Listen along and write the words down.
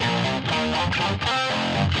All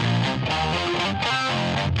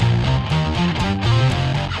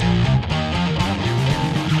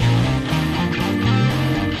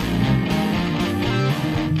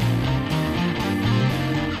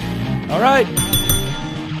right,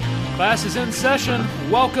 class is in session.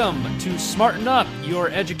 Welcome to Smarten Up, your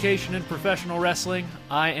education in professional wrestling.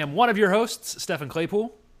 I am one of your hosts, Stephen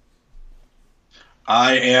Claypool.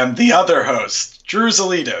 I am the other host, Drew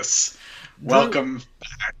Zalitas. Welcome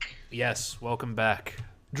back. Yes, welcome back.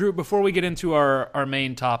 Drew, before we get into our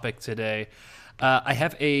main topic today, I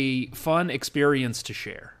have a fun experience to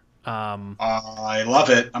share. I love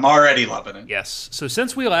it. I'm already loving it. Yes. So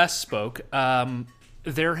since we last spoke,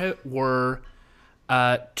 there were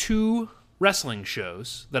two wrestling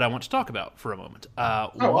shows that I want to talk about for a moment.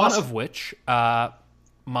 One awesome. of which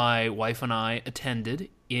my wife and I attended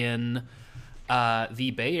in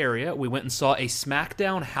the Bay Area. We went and saw a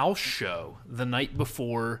SmackDown house show the night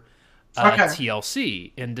before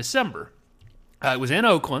TLC in December. It was in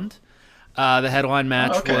Oakland. The headline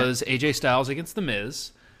match was AJ Styles against The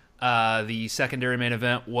Miz. The secondary main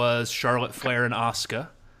event was Charlotte Flair and Asuka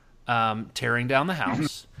tearing down the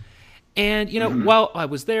house. And, you know, while I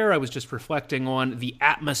was there, I was just reflecting on the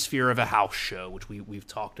atmosphere of a house show, which we've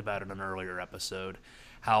talked about in an earlier episode,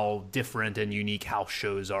 how different and unique house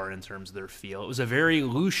shows are in terms of their feel. It was a very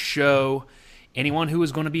loose show. Anyone who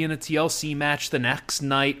was going to be in a TLC match the next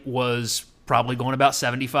night was probably going about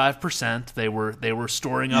 75%. They were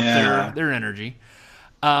storing up their energy.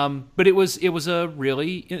 But it was a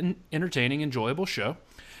really entertaining, enjoyable show.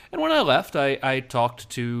 And when I left, I talked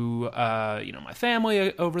to my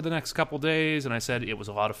family over the next couple days, and I said it was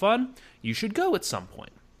a lot of fun. You should go at some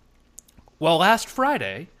point. Well, last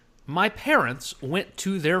Friday, my parents went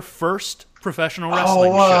to their first professional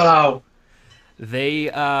wrestling show. They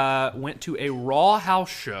went to a Raw house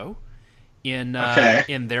show in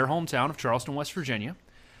their hometown of Charleston, West Virginia.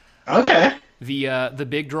 Okay. The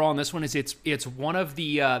big draw on this one is it's one of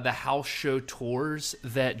the house show tours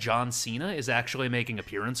that John Cena is actually making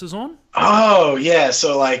appearances on. Oh, yeah.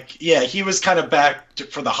 So, he was kind of back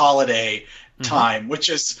for the holiday time, which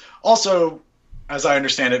is also, as I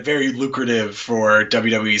understand it, very lucrative for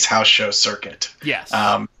WWE's house show circuit. Yes.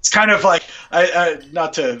 It's kind of like,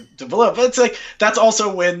 not to develop, but it's like, that's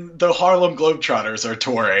also when the Harlem Globetrotters are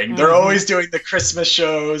touring. They're always doing the Christmas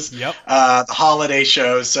shows, the holiday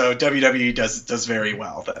shows, so WWE does very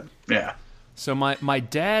well then. Yeah. So my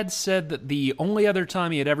dad said that the only other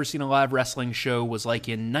time he had ever seen a live wrestling show was like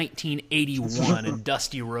in 1981 and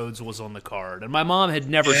Dusty Rhodes was on the card. And my mom had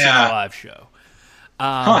never seen a live show.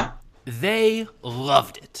 They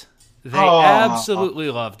loved it. They absolutely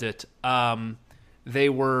loved it. They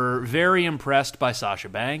were very impressed by Sasha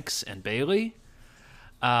Banks and Bayley.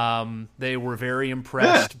 They were very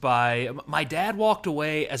impressed by... My dad walked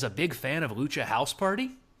away as a big fan of Lucha House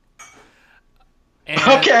Party. And,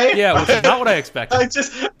 yeah, which is not what I expected.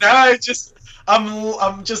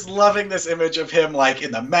 I'm just loving this image of him like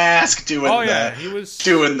in the mask doing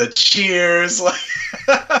doing the cheers.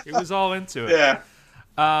 He was all into it. Yeah.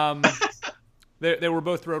 They were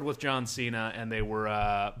both thrilled with John Cena, and they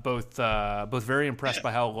were both very impressed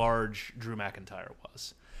by how large Drew McIntyre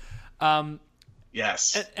was.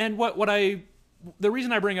 Yes. And the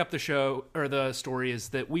reason I bring up the show or the story is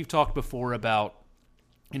that we've talked before about,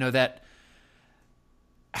 that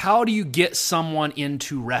how do you get someone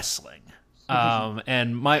into wrestling?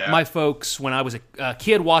 And my folks, when I was a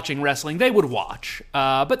kid watching wrestling, they would watch,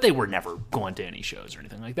 but they were never going to any shows or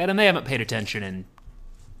anything like that, and they haven't paid attention in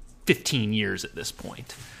 15 years at this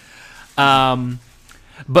point.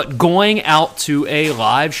 But going out to a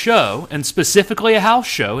live show, and specifically a house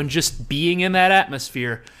show, and just being in that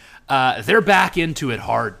atmosphere, they're back into it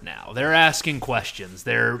hard now. They're asking questions.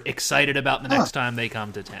 They're excited about the next time they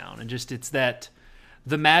come to town. And just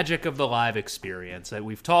the magic of the live experience.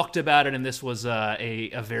 We've talked about it, and this was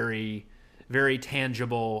a very, very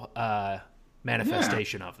tangible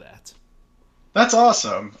manifestation of that. That's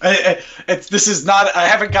awesome. I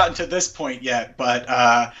haven't gotten to this point yet, but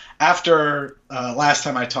after last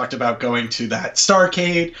time I talked about going to that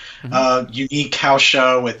Starrcade unique house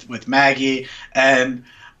show with Maggie, and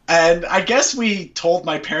I guess we told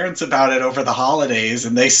my parents about it over the holidays,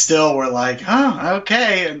 and they still were like, "Oh,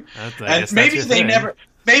 okay," and maybe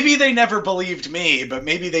they never believed me, but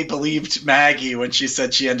maybe they believed Maggie when she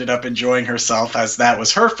said she ended up enjoying herself, as that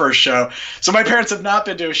was her first show. So my parents have not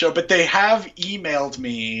been to a show, but they have emailed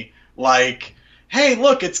me like, "Hey,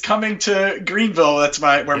 look, it's coming to Greenville. That's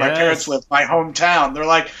where my parents live, my hometown." They're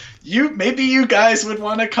like, maybe you guys would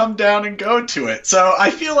want to come down and go to it. So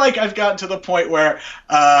I feel like I've gotten to the point where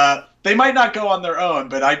they might not go on their own,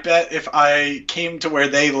 but I bet if I came to where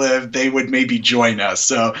they live, they would maybe join us.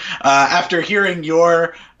 So after hearing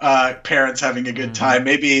your parents having a good time,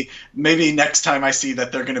 maybe next time I see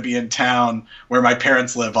that they're going to be in town where my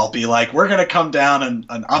parents live, I'll be like, we're going to come down and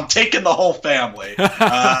I'm taking the whole family.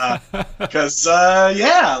 Because,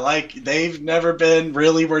 yeah, like they've never been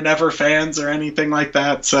really, were never fans or anything like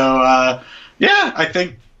that. So, yeah, I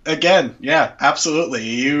think, again, yeah,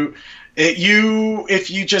 absolutely.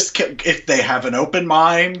 If they have an open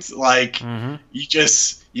mind, like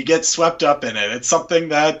you get swept up in it. It's something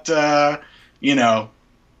that the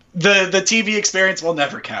TV experience will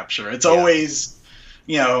never capture. It's always,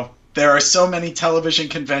 there are so many television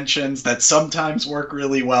conventions that sometimes work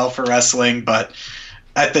really well for wrestling, but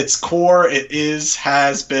at its core, it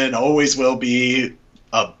has been, always will be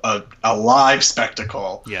a live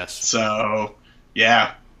spectacle. Yes. So,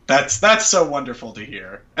 yeah. That's so wonderful to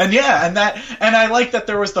hear. And yeah, and I like that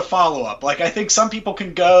there was the follow-up. Like, I think some people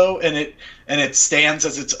can go and it stands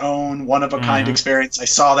as its own one-of-a-kind experience. I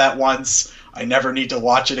saw that once. I never need to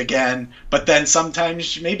watch it again. But then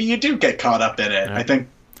sometimes maybe you do get caught up in it. I think,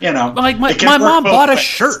 like my mom bought a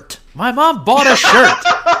shirt. My mom bought a shirt.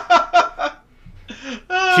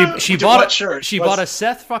 She bought a shirt. She bought a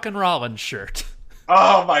Seth fucking Rollins shirt.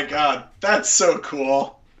 Oh my god, that's so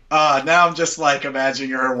cool. Now I'm just like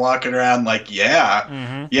imagining her walking around like, yeah,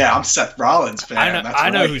 I'm Seth Rollins fan. I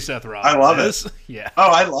know who Seth Rollins is. I love it. Yeah.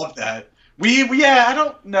 Oh, I love that. We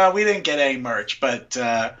didn't get any merch, but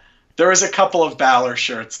there was a couple of Balor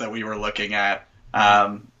shirts that we were looking at.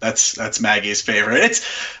 That's Maggie's favorite.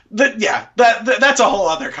 That's a whole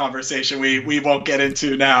other conversation we won't get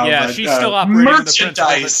into now. Yeah, but, she's still operating the principle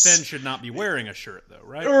that Finn should not be wearing a shirt, though,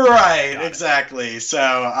 right? Right, exactly.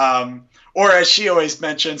 So, or as she always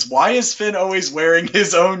mentions, why is Finn always wearing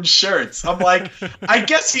his own shirts? I'm like, I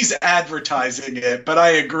guess he's advertising it, but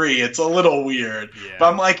I agree, it's a little weird. Yeah. But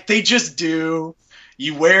I'm like, they just do.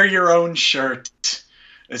 You wear your own shirt.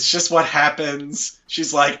 It's just what happens.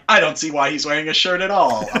 She's like, I don't see why he's wearing a shirt at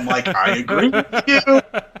all. I'm like, I agree with you.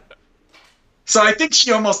 So I think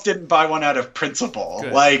she almost didn't buy one out of principle.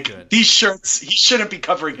 Good. These shirts, he shouldn't be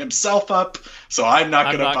covering himself up, so I'm not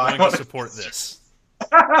going to buy one. I'm not going to support this.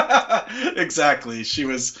 Exactly. She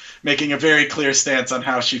was making a very clear stance on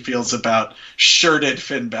how she feels about shirted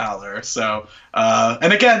Finn Balor. So,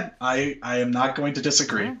 and again, I am not going to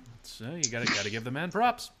disagree. So you got to give the man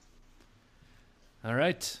props. All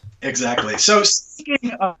right. Exactly. So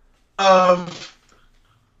speaking of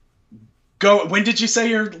when did you say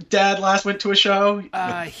your dad last went to a show?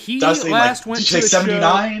 He last went to a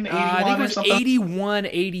 79, 81 I think it was 81,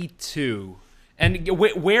 82. And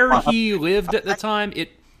where he lived at the time,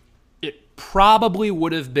 it probably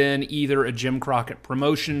would have been either a Jim Crockett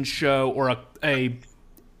promotion show or a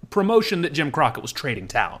promotion that Jim Crockett was trading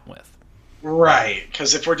talent with. Right,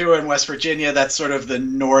 because if we're doing West Virginia, that's sort of the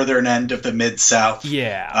northern end of the Mid-South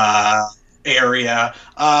area.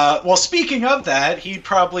 Well, speaking of that, he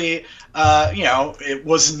probably, it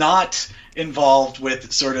was not involved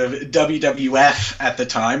with sort of WWF at the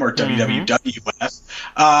time, or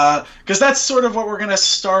WWF, because that's sort of what we're going to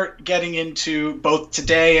start getting into both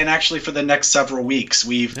today and actually for the next several weeks.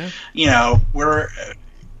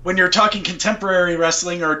 When you're talking contemporary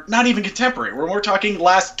wrestling, or not even contemporary, when we're talking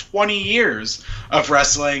last 20 years of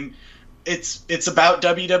wrestling, it's about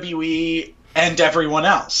WWE and everyone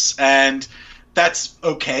else. And that's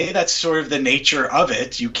okay. That's sort of the nature of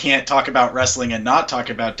it. You can't talk about wrestling and not talk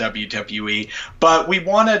about WWE. But we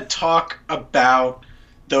want to talk about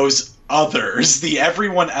those others, the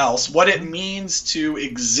everyone else, what it means to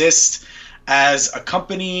exist as a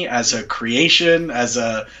company, as a creation, as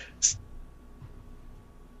a...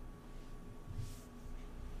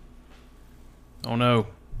 Oh no,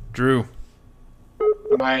 Drew.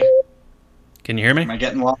 Can you hear me? Am I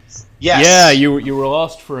getting lost? Yes. Yeah, you were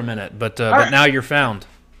lost for a minute, but now you're found.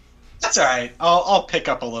 That's all right. I'll pick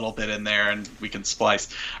up a little bit in there, and we can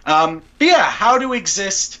splice. But yeah, how to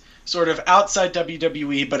exist sort of outside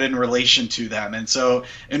WWE, but in relation to them. And so,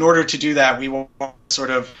 in order to do that, we want to sort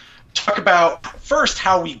of talk about first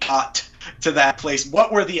how we got to that place.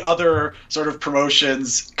 What were the other sort of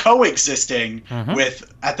promotions coexisting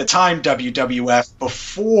with, at the time, WWF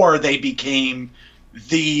before they became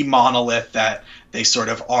the monolith that they sort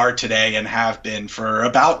of are today and have been for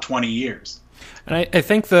about 20 years. And I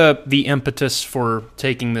think the impetus for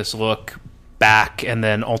taking this look back and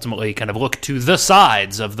then ultimately kind of look to the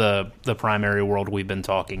sides of the primary world we've been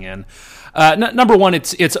talking in. Number one,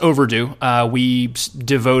 it's overdue. We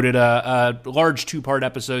devoted a large 2-part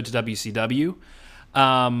episode to WCW.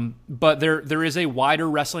 But there is a wider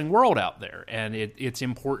wrestling world out there, and it's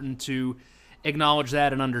important to acknowledge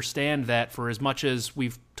that and understand that for as much as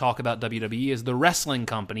we've talked about WWE as the wrestling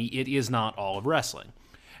company, it is not all of wrestling.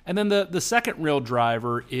 And then the second real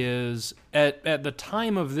driver is, at the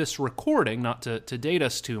time of this recording, not to date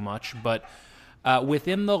us too much, but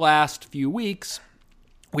within the last few weeks,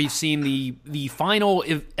 we've seen the final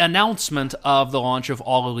announcement of the launch of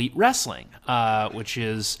All Elite Wrestling, which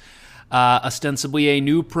is ostensibly a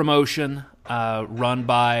new promotion run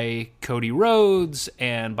by Cody Rhodes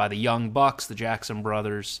and by the Young Bucks, the Jackson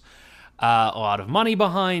brothers. A lot of money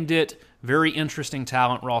behind it. Very interesting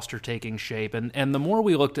talent roster taking shape. And the more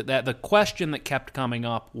we looked at that, the question that kept coming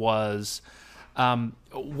up was,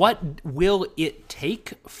 what will it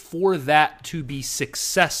take for that to be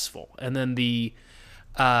successful? And then the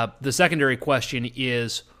secondary question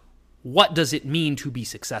is, what does it mean to be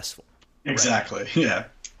successful? Exactly. Right?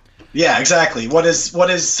 Yeah, exactly. What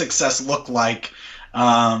does success look like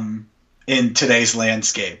in today's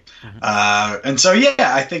landscape? Mm-hmm. And so,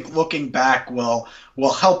 I think looking back will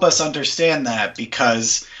help us understand that,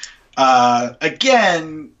 because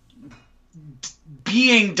again,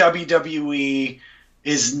 being WWE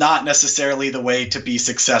is not necessarily the way to be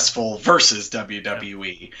successful versus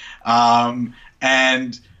WWE.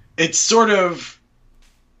 And it's sort of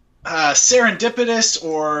serendipitous,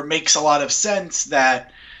 or makes a lot of sense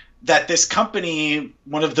that this company,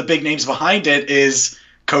 one of the big names behind it is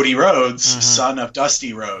Cody Rhodes, son of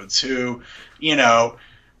Dusty Rhodes, who,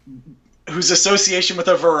 whose association with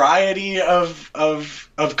a variety of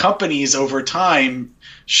companies over time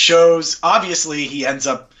shows, obviously he ends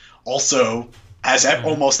up also, as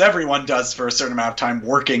almost everyone does for a certain amount of time,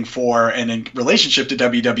 working for and in relationship to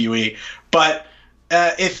WWE. But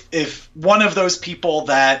if one of those people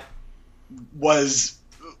that was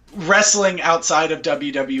wrestling outside of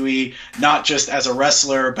WWE, not just as a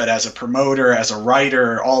wrestler, but as a promoter, as a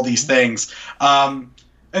writer, all these things. And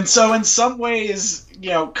so in some ways,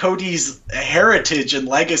 Cody's heritage and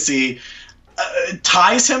legacy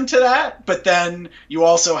ties him to that. But then you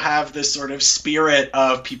also have this sort of spirit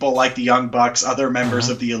of people like the Young Bucks, other members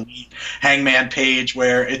of the Elite, Hangman Page,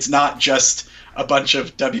 where it's not just a bunch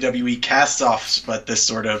of WWE cast-offs, but this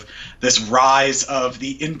rise of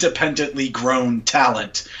the independently grown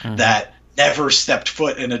talent that never stepped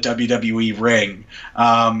foot in a WWE ring.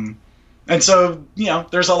 And so,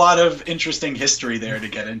 there's a lot of interesting history there to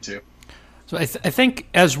get into. So I think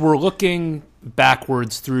as we're looking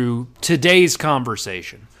backwards through today's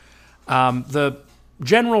conversation, the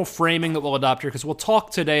general framing that we'll adopt here, because we'll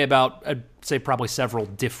talk today about, I'd say, probably several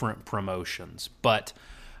different promotions, but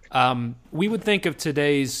we would think of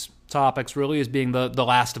today's topics really as being the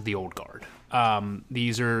last of the old guard.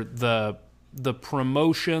 These are the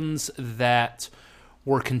promotions that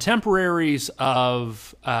were contemporaries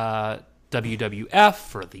of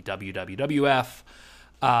WWF, or the WWF,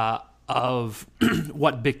 of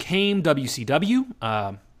what became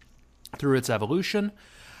WCW through its evolution,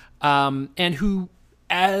 and who,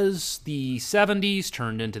 as the 70s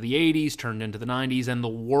turned into the 80s, turned into the 90s, and the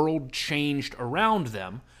world changed around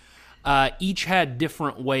them, each had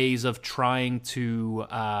different ways of trying to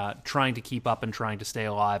keep up and trying to stay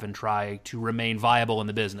alive and try to remain viable in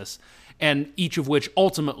the business, and each of which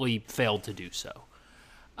ultimately failed to do so.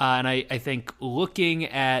 And I think looking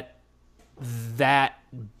at that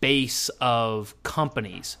base of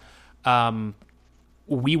companies,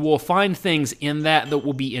 we will find things in that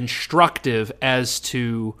will be instructive as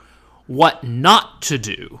to what not to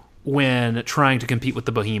do when trying to compete with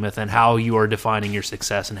the behemoth, and how you are defining your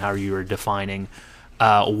success and how you are defining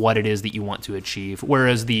what it is that you want to achieve.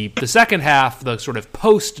 Whereas the second half, the sort of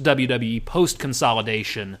post-WWE,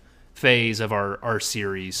 post-consolidation phase of our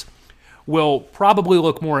series, will probably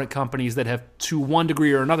look more at companies that have, to one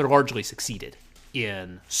degree or another, largely succeeded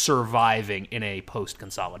in surviving in a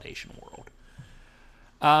post-consolidation world.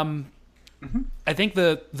 I think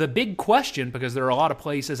the big question, because there are a lot of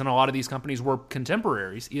places and a lot of these companies were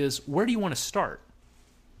contemporaries, is where do you want to start?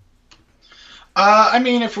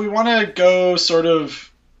 If we want to go sort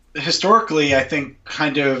of historically, I think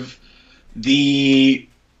kind of the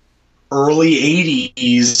early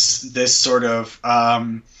 80s, this sort of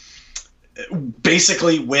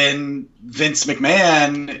basically when Vince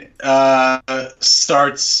McMahon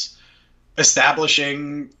starts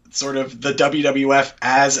establishing sort of the WWF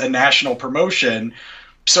as a national promotion,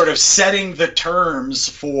 sort of setting the terms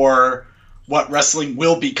for what wrestling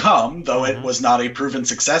will become, though it was not a proven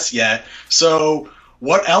success yet. So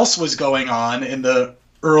what else was going on in the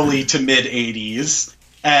early to mid 80s,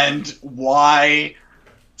 and why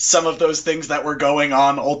some of those things that were going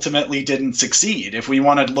on ultimately didn't succeed? If we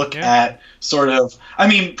want to look at sort of,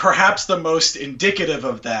 perhaps the most indicative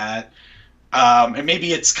of that, and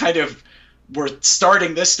maybe it's kind of we're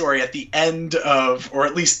starting this story at the end of, or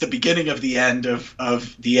at least the beginning of the end of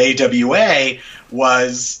the AWA,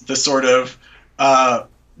 was the sort of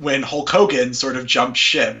when Hulk Hogan sort of jumped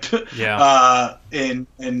ship in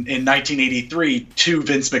 1983 to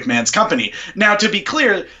Vince McMahon's company. Now, to be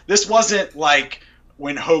clear, this wasn't like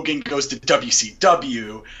when Hogan goes to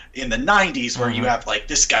WCW in the 90s, where you have like,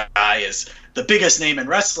 this guy is the biggest name in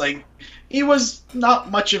wrestling. He was not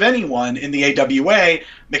much of anyone in the AWA.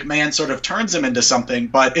 McMahon sort of turns him into something,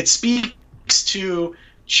 but it speaks to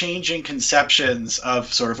changing conceptions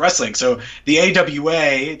of sort of wrestling. So the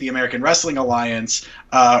AWA, the American Wrestling Alliance,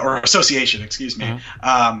 or Association, excuse me,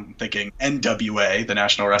 thinking NWA, the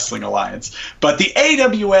National Wrestling Alliance. But the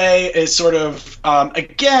AWA is sort of,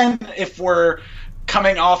 again, if we're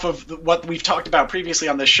coming off of what we've talked about previously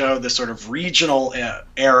on this show, this sort of regional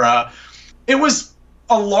era, it was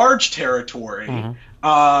a large territory,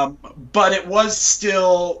 but it was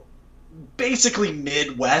still basically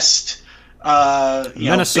Midwest.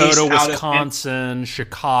 Minnesota, Wisconsin,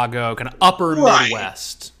 Chicago, kind of upper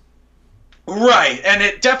Midwest. Right, and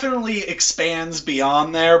it definitely expands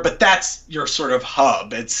beyond there, but that's your sort of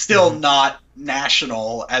hub. It's still not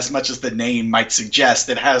national as much as the name might suggest.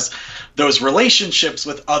 It has those relationships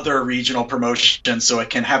with other regional promotions, so it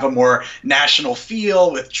can have a more national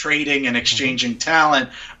feel with trading and exchanging talent,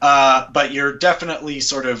 but you're definitely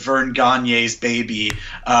sort of Verne Gagne's baby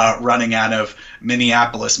running out of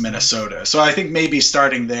Minneapolis, Minnesota. So I think maybe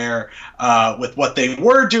starting there with what they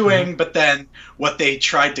were doing, but then what they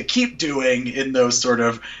tried to keep doing in those sort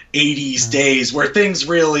of 80s days where things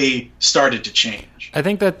really started to change. I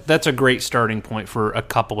think that's a great starting point for a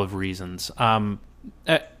couple of reasons. One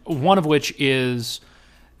of which is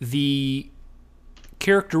the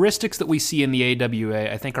characteristics that we see in the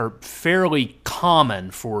AWA, I think, are fairly common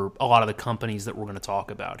for a lot of the companies that we're going to talk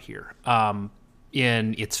about here.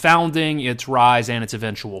 In its founding, its rise, and its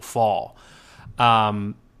eventual fall.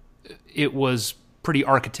 It was pretty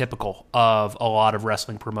archetypical of a lot of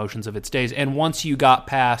wrestling promotions of its days. And once you got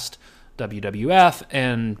past WWF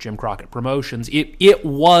and Jim Crockett Promotions, it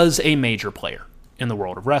was a major player in the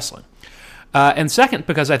world of wrestling. And second,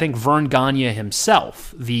 because I think Verne Gagne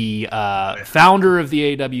himself, the founder of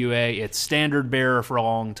the AWA, its standard bearer for a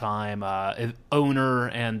long time, owner,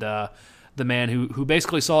 and the man who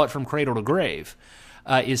basically saw it from cradle to grave,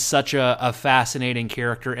 is such a fascinating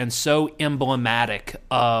character and so emblematic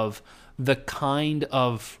of the kind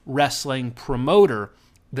of wrestling promoter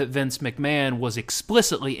that Vince McMahon was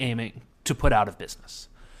explicitly aiming to put out of business.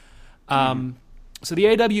 So the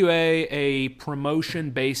AWA, a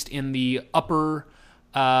promotion based in the upper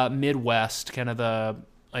Midwest, kind of the,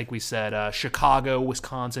 like we said, Chicago,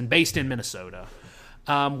 Wisconsin, based in Minnesota,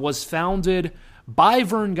 was founded by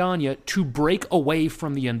Verne Gagne to break away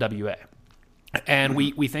from the NWA. And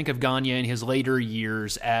we think of Gagne in his later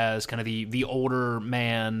years as kind of the older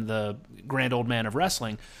man, the grand old man of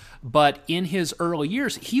wrestling. But in his early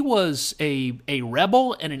years, he was a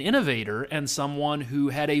rebel and an innovator and someone who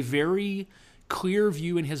had a very clear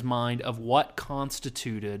view in his mind of what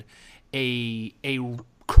constituted a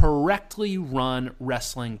correctly run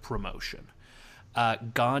wrestling promotion.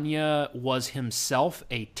 Gagne was himself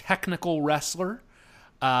a technical wrestler.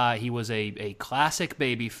 He was a classic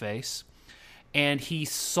babyface. And he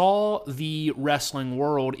saw the wrestling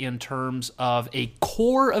world in terms of a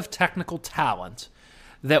core of technical talent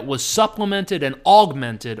that was supplemented and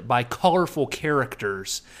augmented by colorful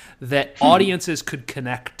characters that audiences could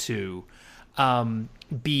connect to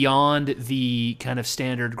beyond the kind of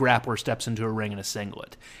standard grappler steps into a ring in a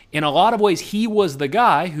singlet. In a lot of ways, he was the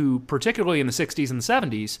guy who, particularly in the 60s and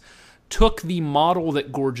 70s, took the model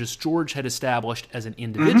that Gorgeous George had established as an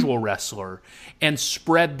individual wrestler and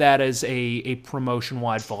spread that as a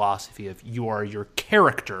promotion-wide philosophy of you are your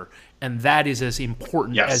character, and that is as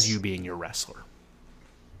important as you being your wrestler.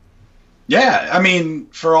 Yeah, I mean,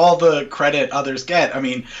 for all the credit others get, I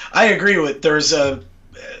mean, I agree with,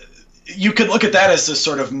 you could look at that as a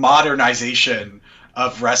sort of modernization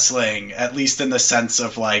of wrestling, at least in the sense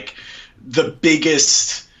of like the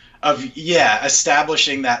biggest of,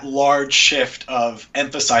 establishing that large shift of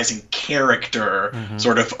emphasizing character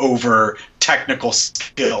sort of over technical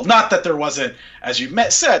skill. Not that there wasn't, as you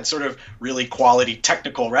said, sort of really quality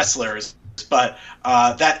technical wrestlers, but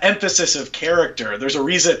that emphasis of character. There's a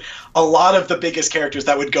reason a lot of the biggest characters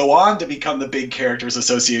that would go on to become the big characters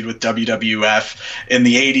associated with WWF in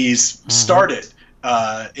the 80s started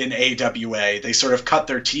in AWA. They sort of cut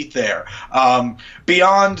their teeth there.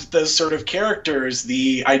 Beyond the sort of characters,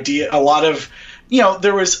 the idea, a lot of,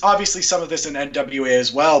 there was obviously some of this in NWA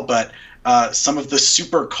as well, but some of the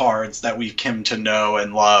super cards that we've come to know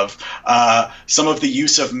and love, some of the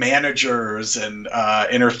use of managers and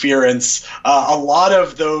interference, a lot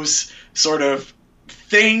of those sort of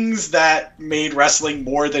things that made wrestling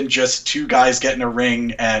more than just two guys get in a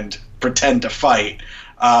ring and pretend to fight,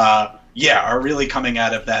 are really coming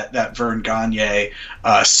out of that Verne Gagne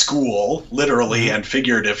school, literally and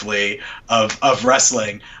figuratively, of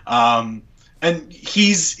wrestling. And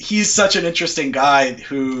he's such an interesting guy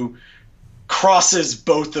who crosses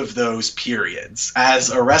both of those periods. As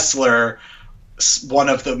a wrestler, one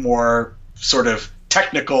of the more sort of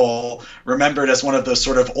technical, remembered as one of those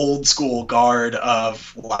sort of old school guard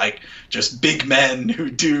of like just big men who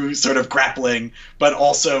do sort of grappling, but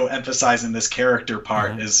also emphasizing this character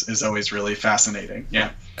part is always really fascinating.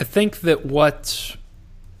 Yeah. I think that what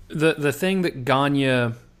the thing that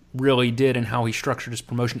Gagne really did and how he structured his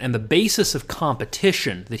promotion and the basis of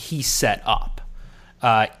competition that he set up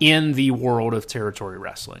in the world of territory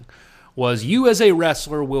wrestling was, you as a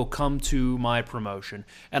wrestler will come to my promotion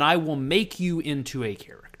and I will make you into a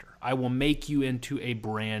character. I will make you into a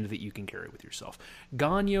brand that you can carry with yourself.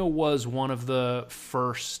 Gagne was one of the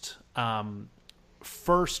first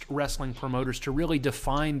wrestling promoters to really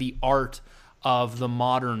define the art of the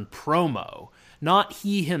modern promo. Not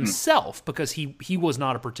he himself, because he was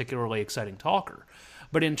not a particularly exciting talker,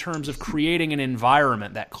 but in terms of creating an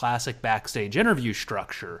environment, that classic backstage interview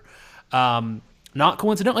structure, not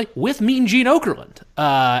coincidentally, with Mean Gene Okerlund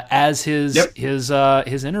as his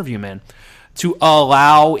interview man, to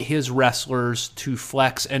allow his wrestlers to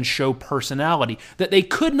flex and show personality that they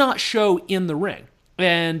could not show in the ring.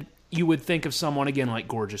 And you would think of someone, again, like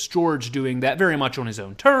Gorgeous George doing that very much on his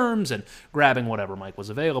own terms and grabbing whatever mic was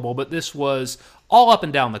available, but this was all up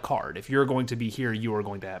and down the card. If you're going to be here, you are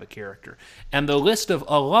going to have a character. And the list of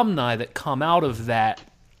alumni that come out of that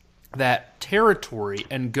territory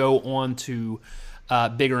and go on to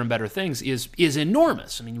bigger and better things is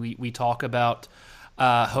enormous. I mean, we talk about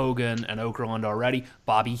Hogan and Okerlund already.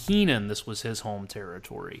 Bobby Heenan, this was his home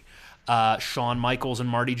territory. Shawn Michaels and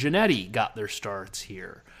Marty Jannetty got their starts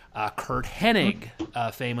here. Kurt Hennig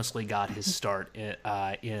famously got his start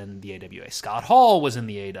in the AWA. Scott Hall was in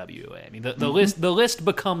the AWA. I mean, the list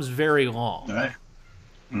becomes very long. Right.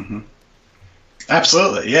 Mm-hmm.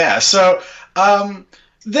 Absolutely, yeah. So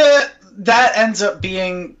that ends up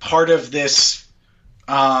being part of this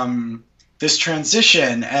this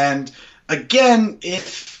transition. And again,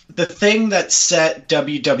 if the thing that set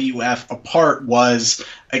WWF apart was,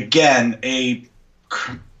 again, a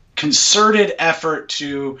concerted effort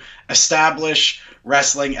to establish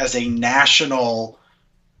wrestling as a national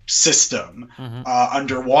system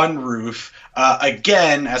under one roof.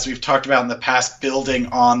 Again, as we've talked about in the past, building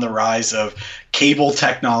on the rise of cable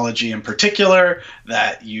technology in particular,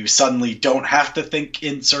 that you suddenly don't have to think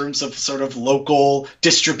in terms of sort of local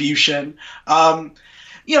distribution.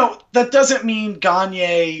 That doesn't mean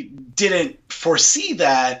Gagne didn't foresee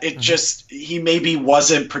that. It just, he maybe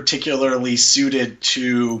wasn't particularly suited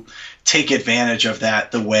to take advantage of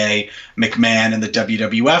that the way McMahon and the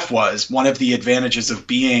WWF was. One of the advantages of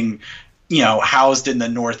being, housed in the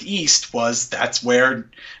Northeast was that's where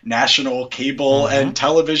national cable and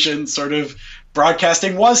television sort of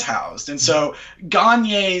broadcasting was housed. And so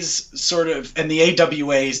Gagne's sort of, and the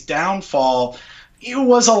AWA's downfall, it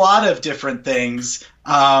was a lot of different things.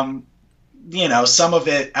 Some of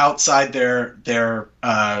it outside their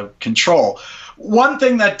control. One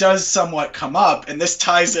thing that does somewhat come up, and this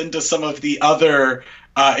ties into some of the other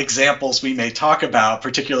examples we may talk about,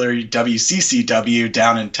 particularly WCCW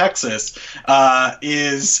down in Texas,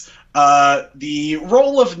 is the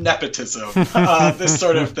role of nepotism. This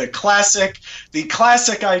sort of the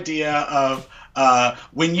classic idea of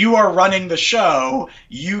when you are running the show,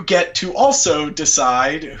 you get to also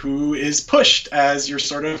decide who is pushed as your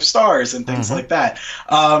sort of stars and things like that.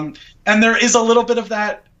 And there is a little bit of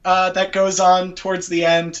that that goes on towards the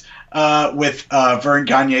end with Verne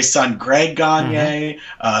Gagne's son, Greg Gagne,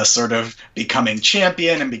 sort of becoming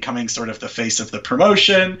champion and becoming sort of the face of the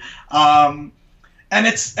promotion. And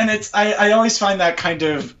I always find that kind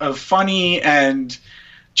of funny and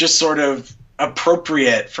just sort of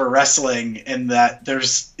appropriate for wrestling, in that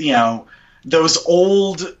there's those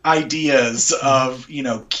old ideas of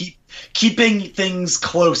keeping things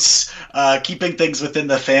close, keeping things within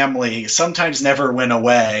the family sometimes never went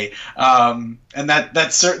away, and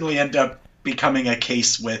that certainly ended up becoming a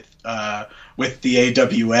case with the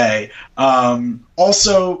AWA.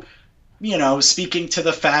 Also, speaking to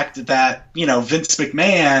the fact that Vince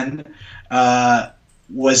McMahon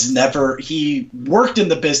he worked in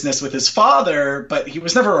the business with his father, but he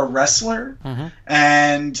was never a wrestler.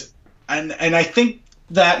 And I think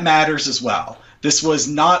that matters as well. This was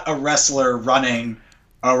not a wrestler running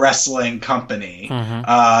a wrestling company.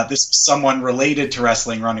 This was someone related to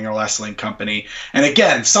wrestling running a wrestling company. And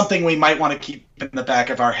again, something we might want to keep in the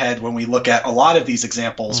back of our head when we look at a lot of these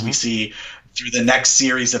examples we see through the next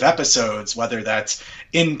series of episodes, whether that's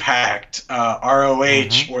Impact,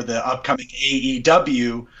 ROH, or the upcoming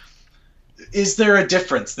AEW. Is there a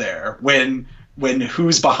difference there when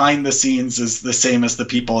who's behind the scenes is the same as the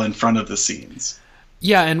people in front of the scenes?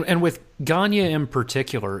 Yeah, and with Gagne in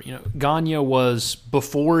particular, Gagne was,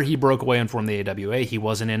 before he broke away and formed the AWA, he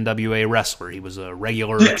was an NWA wrestler. He was a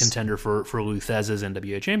regular contender for Lou Thesz's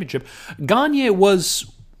NWA championship. Gagne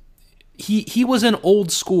was, he was an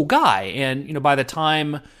old school guy, and by the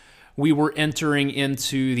time we were entering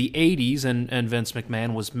into the 80s and Vince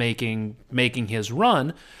McMahon was making his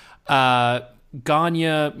run, Gagne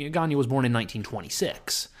was born in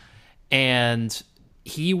 1926, and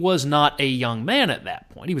he was not a young man at that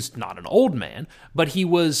point. He was not an old man, but he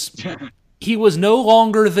was no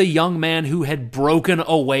longer the young man who had broken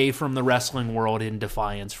away from the wrestling world in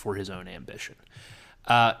defiance for his own ambition.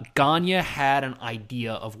 Gagne had an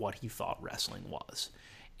idea of what he thought wrestling was.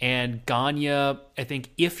 And Gagne, I think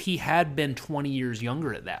if he had been 20 years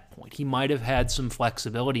younger at that point, he might have had some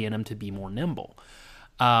flexibility in him to be more nimble.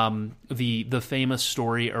 The famous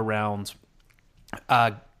story around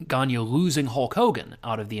Gagne losing Hulk Hogan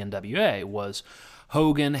out of the NWA was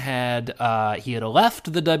Hogan had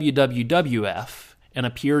left the WWF and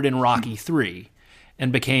appeared in Rocky III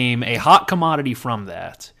and became a hot commodity from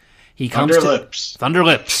that. He comes Thunder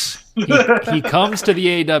Lips. He comes to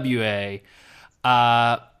the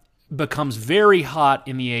AWA, becomes very hot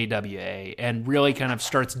in the AWA, and really kind of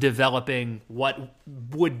starts developing what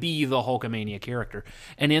would be the Hulkamania character,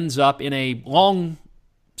 and ends up in a long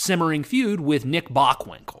simmering feud with Nick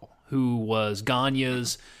Bockwinkel, who was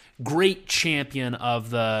Gagne's great champion of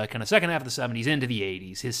the kind of second half of the 70s into the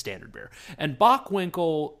 80s, his standard bearer. And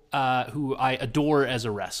Bockwinkel, who I adore as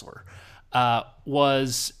a wrestler,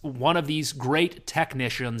 was one of these great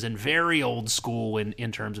technicians and very old school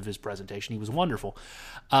in terms of his presentation. He was wonderful.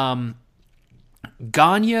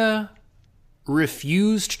 Gagne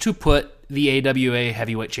refused to put the AWA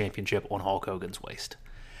Heavyweight Championship on Hulk Hogan's waist.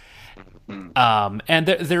 And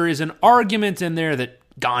there is an argument in there that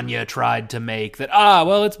Gagne tried to make that,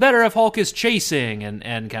 well, it's better if Hulk is chasing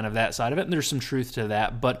and kind of that side of it, and there's some truth to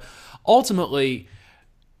that. But ultimately,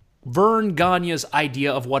 Verne Gagne's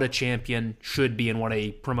idea of what a champion should be and what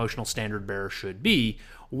a promotional standard bearer should be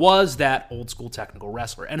was that old school technical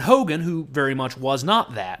wrestler. And Hogan, who very much was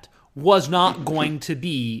not that, was not going to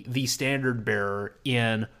be the standard bearer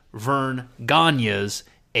in Verne Gagne's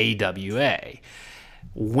AWA.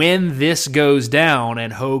 When this goes down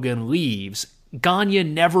and Hogan leaves, Gagne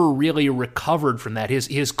never really recovered from that.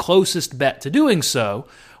 His closest bet to doing so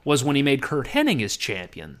was when he made Curt Hennig his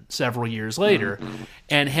champion several years later,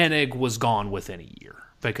 and Hennig was gone within a year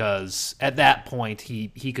because at that point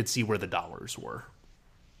he could see where the dollars were.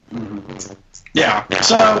 Yeah,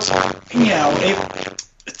 so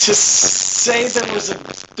to say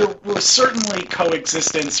there was certainly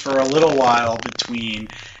coexistence for a little while between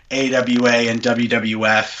AWA and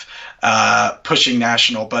WWF pushing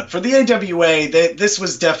national, but for the AWA, this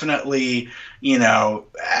was definitely,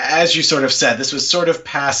 as you sort of said, this was sort of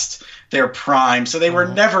past their prime, so they were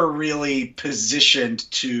never really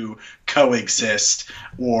positioned to coexist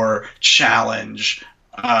or challenge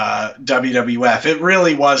WWF. It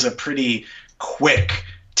really was a pretty quick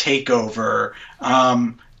takeover.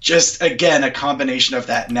 Just, again, a combination of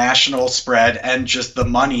that national spread and just the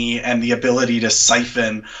money and the ability to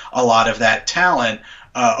siphon a lot of that talent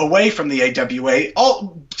away from the AWA,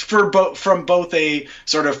 from both a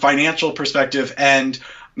sort of financial perspective and,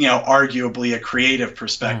 arguably a creative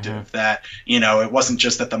perspective, that, it wasn't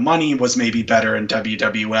just that the money was maybe better in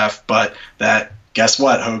WWF, but that, guess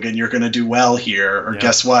what, Hogan, you're going to do well here, or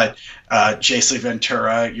guess what, Jesse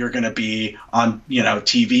Ventura, you're going to be on,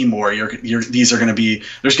 TV more. There's going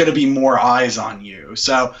to be more eyes on you.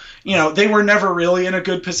 So, they were never really in a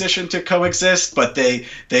good position to coexist, but they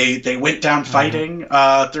went down fighting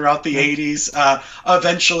throughout the 80s,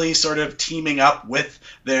 eventually sort of teaming up with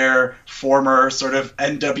their former sort of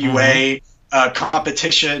NWA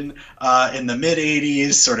competition in the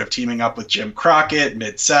mid-'80s, sort of teaming up with Jim Crockett,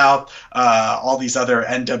 Mid-South, all these other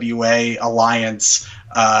NWA alliance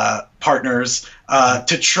partners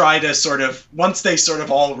to try to sort of, once they sort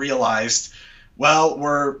of all realized, well,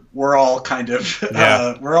 we're all kind of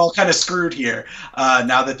screwed here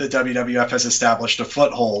now that the WWF has established a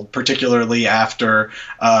foothold, particularly after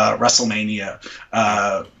WrestleMania.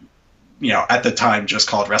 At the time just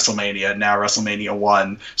called WrestleMania, now WrestleMania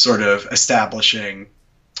 1, sort of establishing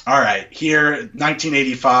all right, here,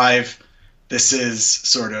 1985, this is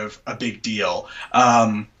sort of a big deal.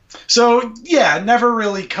 So yeah, never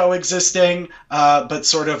really coexisting, but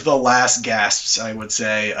sort of the last gasps, I would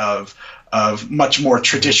say, of much more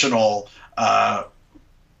traditional, a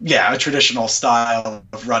traditional style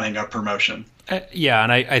of running a promotion. Yeah,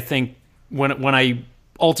 and I think when I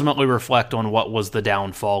ultimately reflect on what was the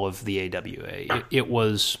downfall of the AWA, it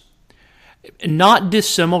was not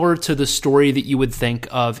dissimilar to the story that you would think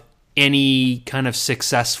of any kind of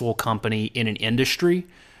successful company in an industry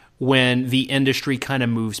when the industry kind of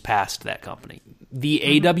moves past that company.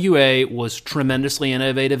 The AWA was tremendously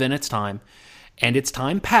innovative in its time, and its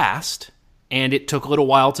time passed, and it took a little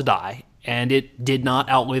while to die, and it did not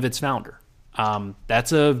outlive its founder.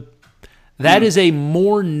 That is a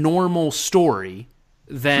more normal story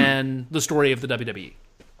than the story of the WWE.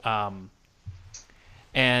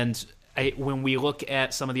 When we look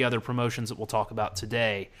at some of the other promotions that we'll talk about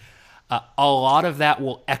today, a lot of that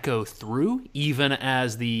will echo through, even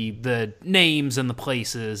as the names and the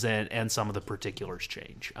places and some of the particulars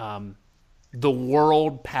change. The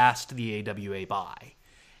world passed the AWA by,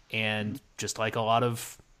 and just like a lot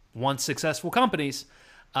of once successful companies,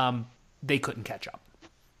 they couldn't catch up.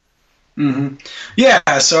 Mm-hmm. Yeah,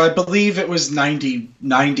 so I believe it was 90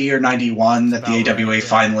 or 91 that the AWA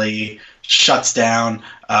finally shuts down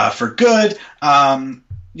for good.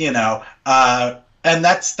 And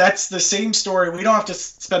that's the same story. We don't have to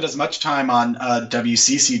spend as much time on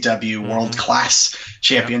WCCW, World Class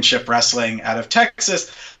Championship Wrestling out of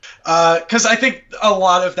Texas, because I think a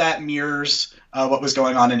lot of that mirrors what was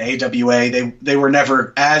going on in AWA. They were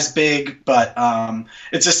never as big, but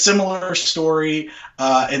it's a similar story.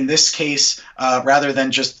 In this case, rather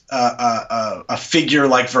than just a figure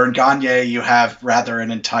like Verne Gagne, you have rather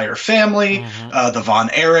an entire family, the Von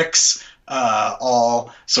Erichs,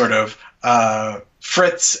 all sort of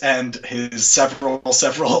Fritz and his several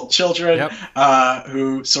children,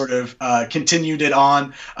 who sort of continued it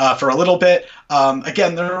on for a little bit.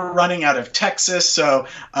 Again, they're running out of Texas, so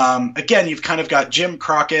again, you've kind of got Jim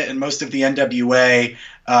Crockett and most of the NWA,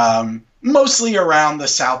 mostly around the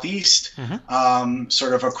Southeast,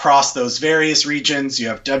 sort of across those various regions. You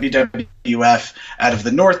have WWF out of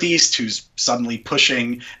the Northeast, who's suddenly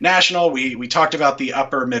pushing national. We talked about the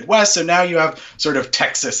upper Midwest, so now you have sort of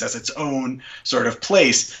Texas as its own sort of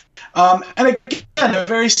place. And again, a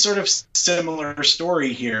very sort of similar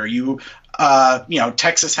story here.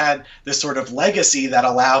 Texas had this sort of legacy that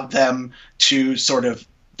allowed them to sort of,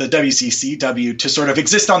 the WCCW, to sort of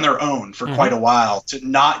exist on their own for quite a while, to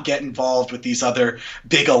not get involved with these other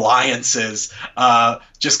big alliances,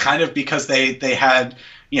 just kind of because they had,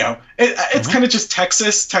 it's kind of just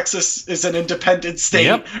Texas. Texas is an independent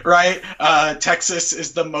state, right? Texas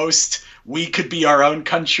is the most we could be our own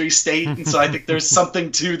country state, and so I think there's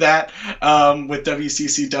something to that with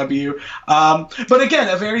WCCW. But again,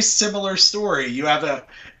 a very similar story. You have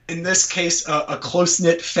in this case, a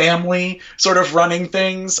close-knit family sort of running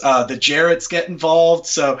things. The Jarretts get involved,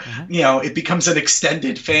 so it becomes an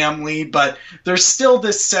extended family, but there's still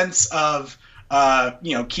this sense of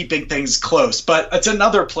keeping things close. But it's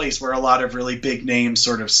another place where a lot of really big names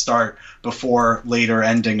sort of start before later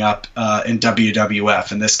ending up in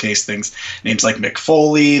WWF. In this case, names like Mick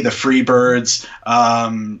Foley, the Freebirds,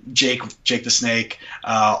 Jake the Snake,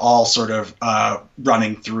 all sort of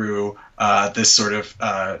running through this sort of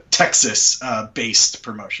Texas-based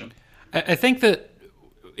promotion. I think that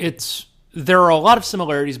there are a lot of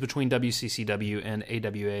similarities between WCCW and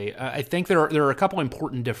AWA. I think there are a couple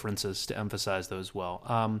important differences to emphasize those well.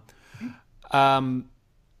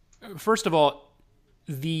 First of all,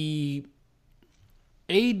 the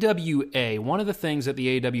AWA, one of the things that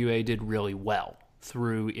the AWA did really well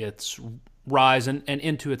through its rise and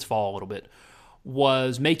into its fall a little bit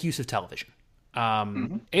was make use of television.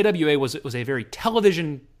 AWA was a very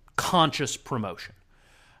television conscious promotion.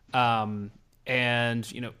 And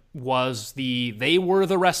they were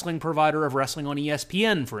the wrestling provider of wrestling on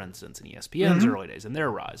ESPN, for instance, in ESPN's early days and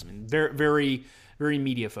their rise. I mean, very, very, very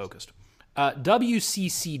media focused.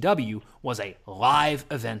 WCCW was a live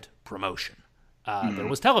event promotion. There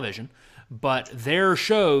was television, but their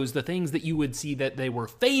shows, the things that you would see that they were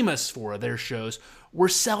famous for, their shows were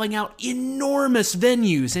selling out enormous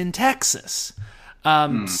venues in Texas,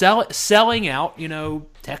 selling out,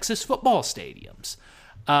 Texas football stadiums.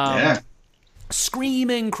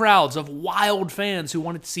 Screaming crowds of wild fans who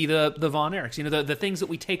wanted to see the Von Erichs, the things that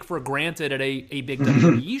we take for granted at a big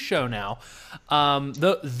WWE show now.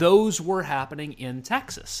 Those were happening in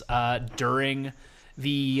Texas during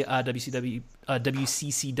the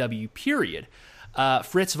WCCW period.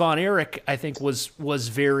 Fritz von Erich, I think, was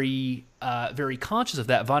very very conscious of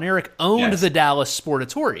that. Von Erich owned the Dallas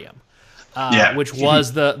Sportatorium, which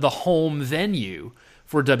was the home venue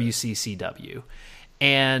for WCCW,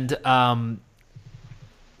 and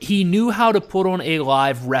he knew how to put on a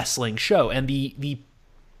live wrestling show, and the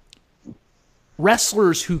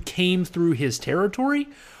wrestlers who came through his territory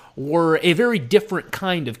were a very different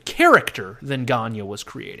kind of character than Gagne was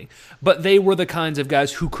creating. But they were the kinds of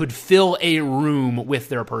guys who could fill a room with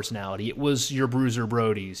their personality. It was your Bruiser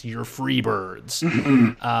Brodies, your Freebirds,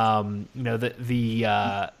 the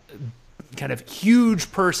kind of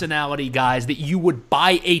huge personality guys that you would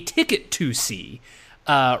buy a ticket to see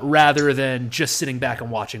rather than just sitting back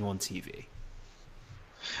and watching on TV.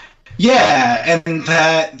 Yeah, and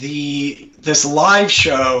that this live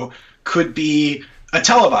show could be a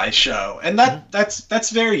televised show, and that's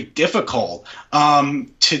very difficult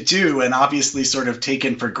to do, and obviously sort of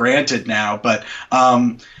taken for granted now. But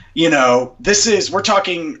we're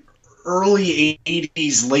talking early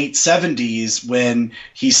 80s, late 70s when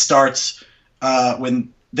he starts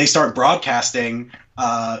when they start broadcasting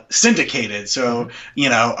syndicated, so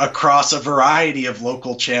across a variety of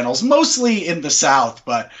local channels, mostly in the South,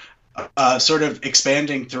 but sort of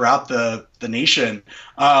expanding throughout the nation.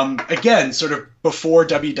 Again, sort of before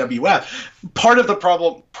WWF. Part of the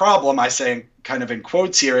problem I say kind of in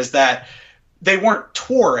quotes here is that they weren't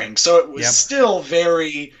touring, so it was still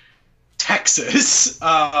very Texas.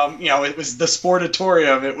 It was the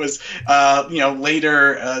Sportatorium. It was,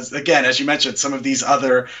 later, as you mentioned, some of these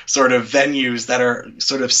other sort of venues that are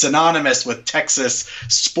sort of synonymous with Texas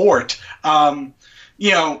sport.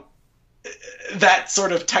 That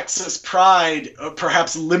sort of Texas pride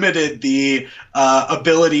perhaps limited the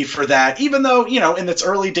ability for that, even though, in its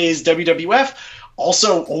early days, WWF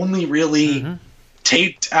also only really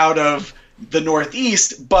taped out of the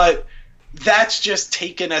Northeast, but that's just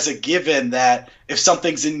taken as a given that if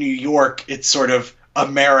something's in New York, it's sort of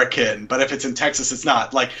American, but if it's in Texas, it's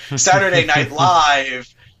not. Like Saturday Night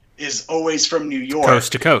Live is always from New York.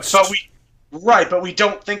 Coast to coast. But we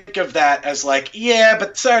don't think of that as like,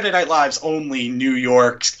 but Saturday Night Live's only New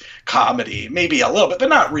York's comedy. Maybe a little bit, but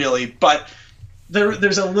not really. But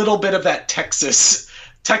there's a little bit of that Texas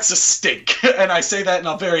stink, and I say that in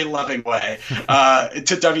a very loving way to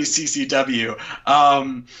WCCW.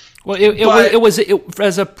 It was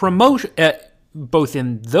as a promotion, both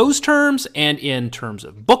in those terms and in terms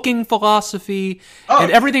of booking philosophy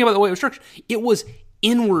and everything about the way it was structured. It was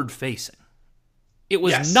inward facing. It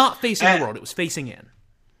was not facing the world. It was facing in.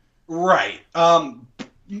 Right.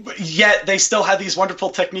 Yet they still had these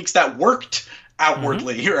wonderful techniques that worked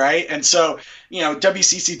outwardly, right? And so,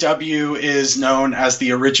 WCCW is known as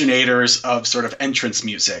the originators of sort of entrance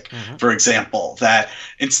music, for example, that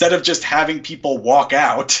instead of just having people walk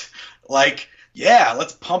out, like,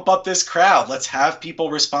 let's pump up this crowd. Let's have people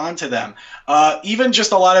respond to them. Even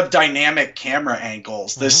just a lot of dynamic camera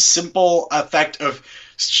angles, the simple effect of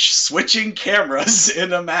switching cameras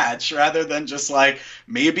in a match rather than just like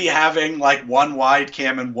maybe having like one wide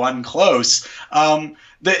cam and one close.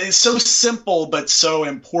 It's so simple but so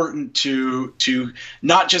important to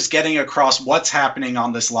not just getting across what's happening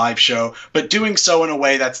on this live show, but doing so in a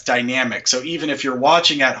way that's dynamic. So even if you're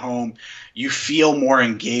watching at home, you feel more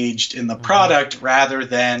engaged in the product rather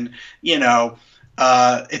than,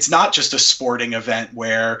 it's not just a sporting event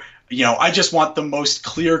where, I just want the most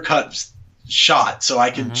clear-cut shot so I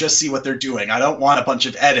can just see what they're doing. I don't want a bunch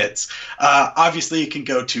of edits. Obviously, it can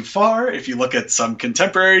go too far. If you look at some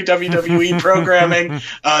contemporary WWE programming,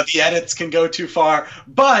 the edits can go too far.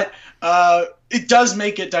 But it does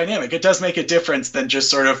make it dynamic. It does make a difference than just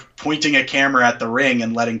sort of pointing a camera at the ring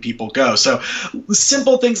and letting people go. So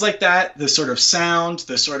simple things like that, the sort of sound,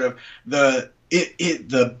 the sort of the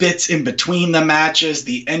bits in between the matches,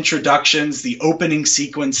 the introductions, the opening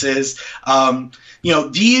sequences.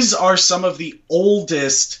 These are some of the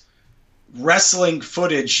oldest wrestling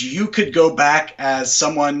footage. You could go back as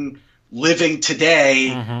someone living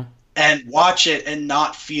today and watch it and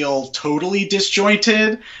not feel totally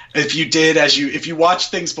disjointed. If you watch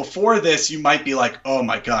things before this, you might be like, oh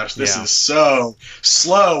my gosh, this is so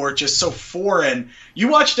slow or just so foreign. You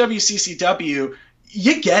watch WCCW,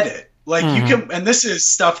 you get it. Like you can, and this is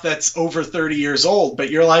stuff that's over 30 years old, but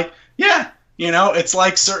you're like, it's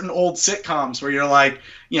like certain old sitcoms where you're like,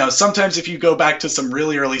 sometimes if you go back to some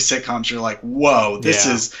really early sitcoms, you're like, whoa, this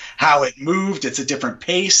is how it moved. It's a different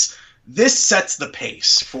pace. This sets the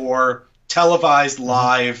pace for televised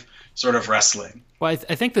live sort of wrestling. Well,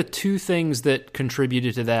 I think the two things that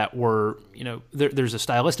contributed to that were, there's a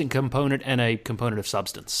stylistic component and a component of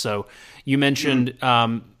substance. So you mentioned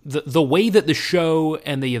the way that the show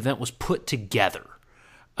and the event was put together,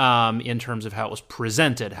 in terms of how it was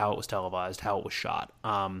presented, how it was televised, how it was shot.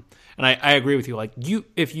 And I agree with you. Like,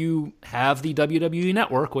 if you have the WWE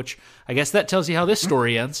Network, which I guess that tells you how this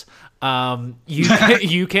story ends,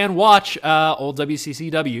 you can watch old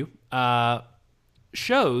WCCW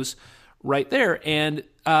shows right there, and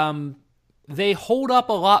they hold up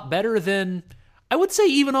a lot better than, I would say,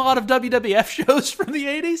 even a lot of WWF shows from the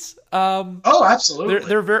 80s. Oh, absolutely.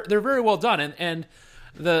 They're very well done, and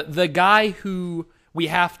the guy who we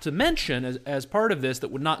have to mention as part of this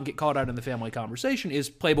that would not get called out in the family conversation is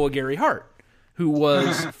Playboy Gary Hart, who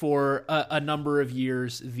was for a number of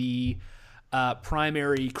years the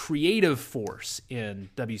primary creative force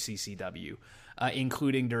in WCCW.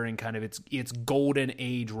 Including during kind of its golden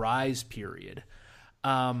age rise period.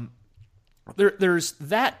 There's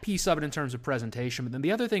that piece of it in terms of presentation, but then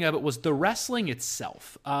the other thing of it was the wrestling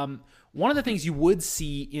itself. One of the things you would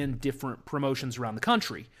see in different promotions around the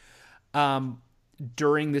country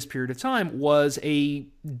during this period of time was a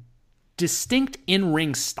distinct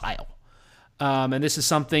in-ring style. And this is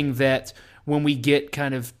something that when we get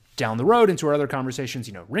kind of down the road into our other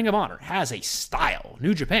conversations, Ring of Honor has a style.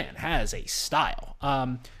 New Japan has a style.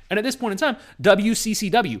 And at this point in time,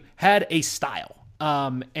 WCCW had a style.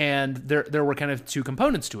 And there were kind of two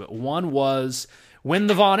components to it. One was when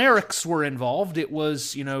the Von Erichs were involved, it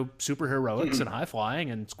was, superheroics and high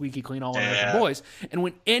flying and squeaky clean all American boys. And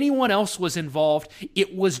when anyone else was involved,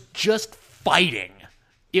 it was just fighting.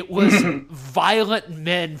 It was violent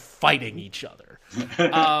men fighting each other.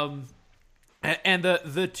 And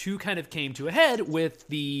the two kind of came to a head with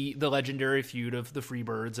the legendary feud of the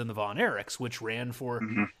Freebirds and the Von Erichs, which ran for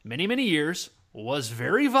many, many years, was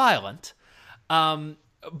very violent,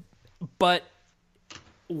 but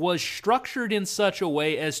was structured in such a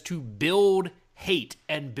way as to build hate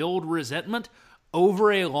and build resentment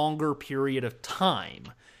over a longer period of time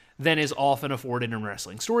than is often afforded in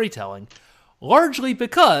wrestling storytelling, largely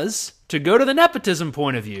because, to go to the nepotism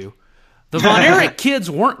point of view, the Von Erich kids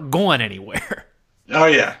weren't going anywhere. Oh,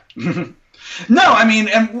 yeah. No, I mean,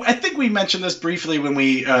 and I think we mentioned this briefly when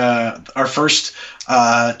we, our first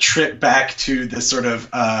trip back to this sort of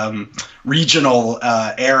regional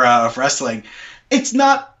era of wrestling. It's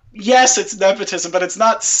not, yes, it's nepotism, but it's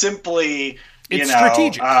not simply, it's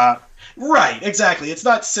strategic. Right, exactly. It's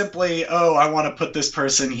not simply, I want to put this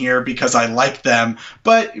person here because I like them.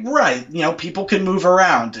 But right, people can move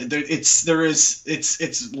around. It's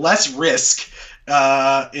less risk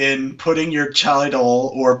in putting your child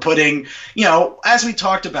or putting, as we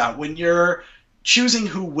talked about, when you're choosing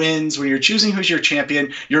who wins, when you're choosing who's your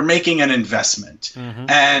champion, you're making an investment,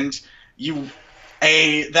 and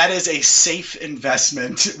that is a safe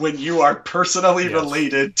investment when you are personally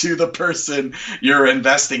related to the person you're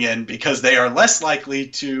investing in, because they are less likely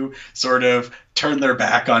to sort of turn their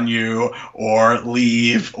back on you or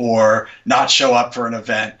leave or not show up for an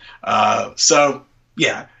event. So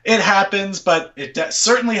yeah, it happens, but it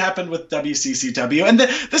certainly happened with WCCW. And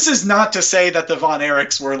this is not to say that the Von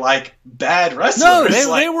Erichs were like bad wrestlers. No,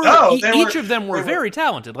 they were. Each of them were very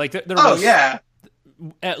talented. Like there was,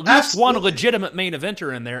 at least one legitimate main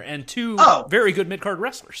eventer in there, and two very good mid-card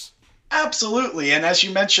wrestlers. Absolutely, and as you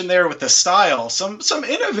mentioned there with the style, some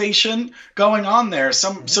innovation going on there,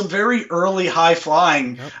 some very early high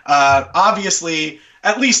flying. Obviously,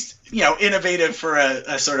 at least innovative for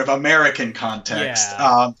a sort of American context.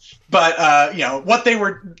 Yeah. But what they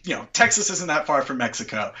were, Texas isn't that far from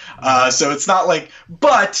Mexico, so it's not like,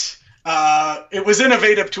 but. It was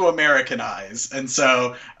innovative to Americanize, and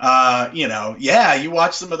so you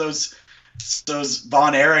watch some of those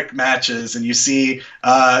Von Erich matches, and you see,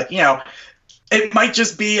 it might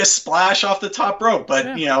just be a splash off the top rope, but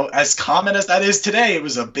as common as that is today, it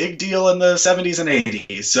was a big deal in the 70s and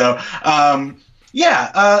 80s. So,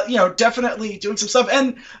 definitely doing some stuff,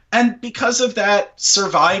 and because of that,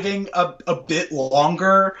 surviving a bit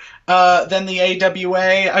longer than the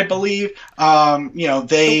AWA, I believe.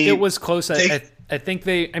 It was close. I think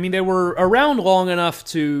they were around long enough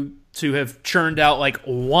to have churned out like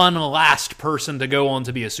one last person to go on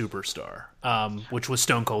to be a superstar, which was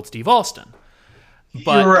Stone Cold Steve Austin.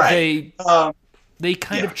 But they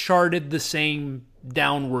kind of charted the same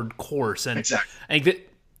downward course, and exactly. I think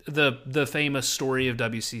that the famous story of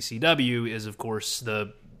WCCW is, of course,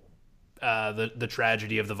 the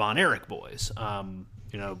tragedy of the Von Erich boys.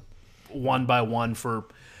 One by one, for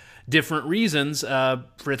different reasons,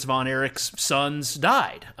 Fritz Von Erich's sons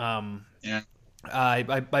died. I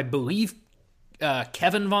believe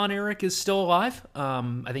Kevin Von Erich is still alive.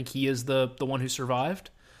 I think he is the one who survived.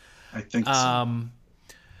 I think so.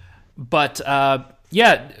 But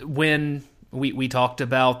when we talked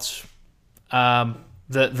about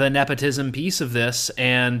the nepotism piece of this,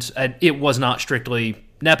 and it was not strictly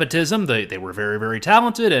nepotism. They were very, very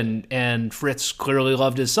talented, and Fritz clearly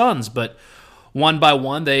loved his sons, but one by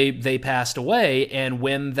one they passed away, and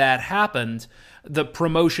when that happened, the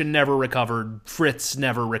promotion never recovered, Fritz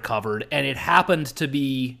never recovered, and it happened to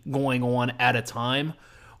be going on at a time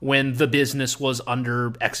when the business was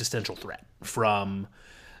under existential threat from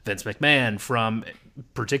Vince McMahon, from,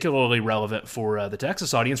 particularly relevant for the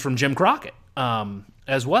Texas audience, from Jim Crockett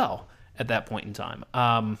as well at that point in time.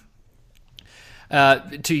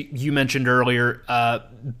 You mentioned earlier,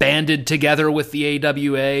 banded together with the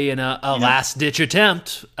AWA in a last-ditch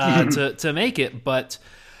attempt to make it, but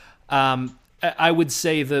I would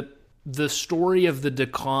say that the story of the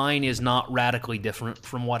decline is not radically different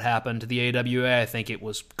from what happened to the AWA. I think it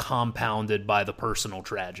was compounded by the personal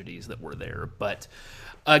tragedies that were there. But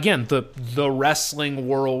again, the wrestling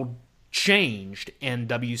world changed, and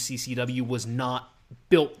WCCW was not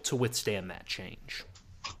built to withstand that change.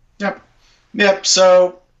 Yep.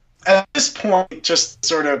 So at this point, just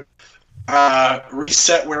sort of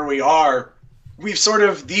reset where we are.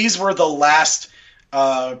 These were the last,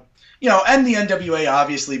 and the NWA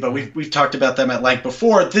obviously, but we've talked about them at length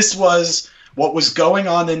before. This was what was going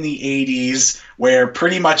on in the 80s, where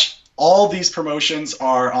pretty much all these promotions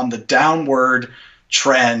are on the downward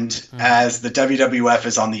trend as the WWF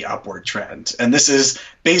is on the upward trend. And this is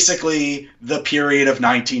basically the period of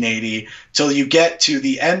 1980 till you get to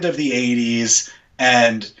the end of the 80s.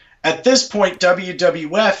 And at this point,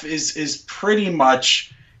 WWF is pretty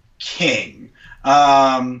much king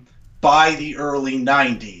by the early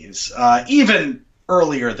 90s, even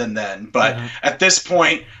earlier than then. But at this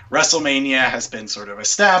point, WrestleMania has been sort of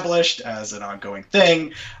established as an ongoing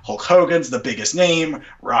thing. Hulk Hogan's the biggest name.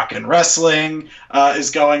 Rock and Wrestling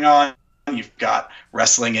is going on. You've got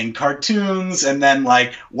wrestling in cartoons. And then,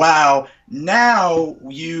 now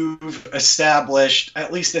you've established,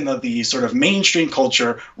 at least in the sort of mainstream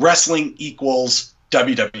culture, wrestling equals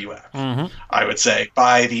WWF, I would say,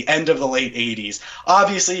 by the end of the late 80s.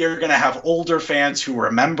 Obviously, you're going to have older fans who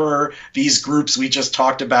remember these groups we just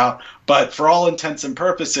talked about, but for all intents and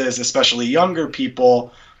purposes, especially younger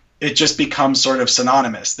people, it just becomes sort of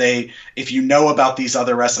synonymous. If you know about these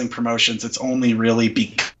other wrestling promotions, it's only really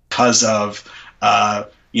because of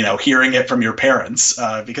hearing it from your parents.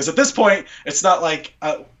 Because at this point, it's not like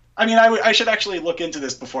I should actually look into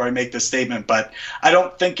this before I make this statement, but I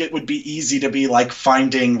don't think it would be easy to be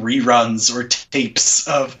finding reruns or tapes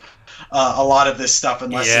of a lot of this stuff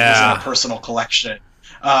unless it was in a personal collection.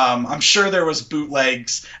 I'm sure there was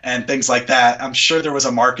bootlegs and things like that. I'm sure there was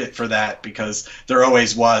a market for that because there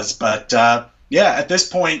always was. But at this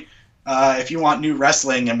point, if you want new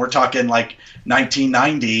wrestling, and we're talking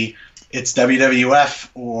 1990, it's WWF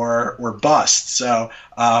or bust. So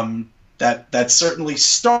that certainly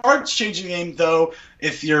starts changing the game, though.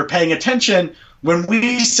 If you're paying attention, when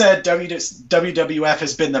we said WWF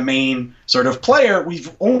has been the main sort of player,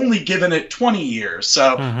 we've only given it 20 years.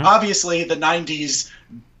 So obviously the 90s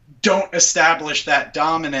don't establish that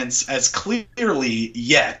dominance as clearly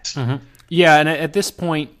yet. Yeah, and at this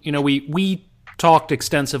point, we talked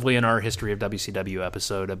extensively in our History of WCW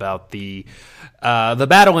episode about the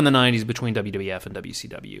battle in the 90s between WWF and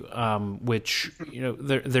WCW, which,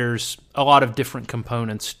 there's a lot of different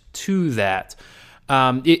components to that.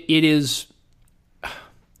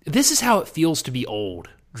 This is how it feels to be old,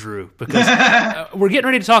 Drew, because we're getting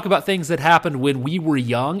ready to talk about things that happened when we were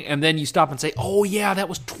young, and then you stop and say, oh yeah, that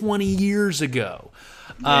was 20 years ago.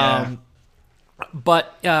 Yeah.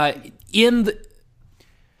 But in the...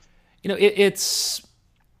 it's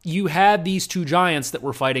you had these two giants that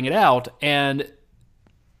were fighting it out, and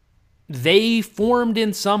they formed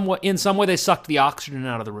in some way. They sucked the oxygen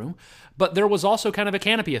out of the room, but there was also kind of a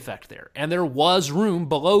canopy effect there, and there was room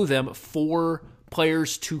below them for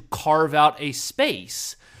players to carve out a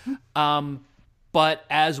space. But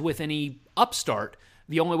as with any upstart,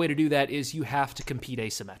 the only way to do that is you have to compete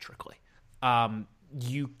asymmetrically.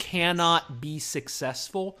 You cannot be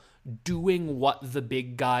successful doing what the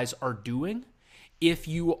big guys are doing if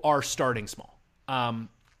you are starting small.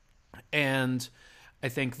 And I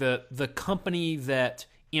think the company that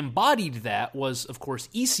embodied that was, of course,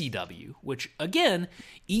 ECW, which, again,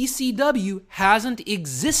 ECW hasn't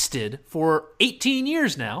existed for 18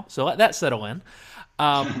 years now, so let that settle in.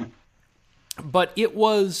 But it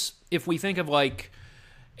was, if we think of AWA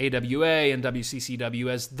and WCCW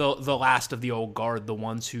as the last of the old guard, the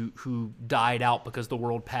ones who died out because the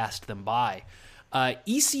world passed them by.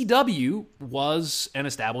 ECW was an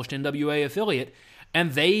established NWA affiliate,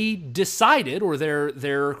 and they decided, or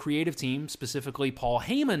their creative team, specifically Paul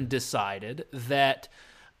Heyman, decided that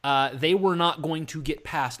they were not going to get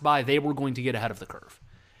passed by. They were going to get ahead of the curve.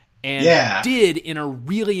 And did in a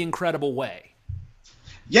really incredible way.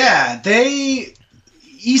 Yeah,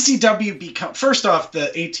 ECW become, first off,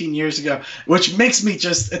 the 18 years ago, which makes me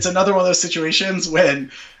it's another one of those situations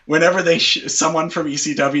whenever someone from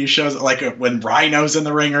ECW shows, like when Rhino's in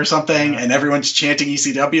the ring or something, and everyone's chanting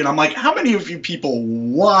ECW, and I'm like, how many of you people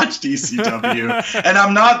watched ECW? And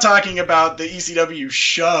I'm not talking about the ECW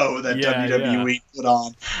show that WWE put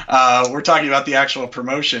on. We're talking about the actual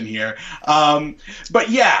promotion here. But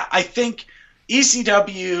yeah, I think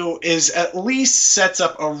ECW at least sets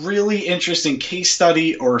up a really interesting case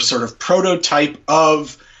study or sort of prototype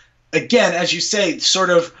of, again, as you say, sort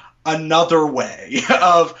of another way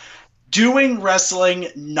of doing wrestling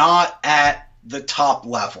not at the top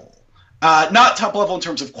level. Not top level in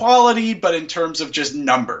terms of quality, but in terms of just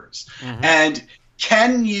numbers. Mm-hmm. And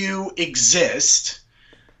can you exist?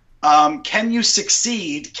 Can you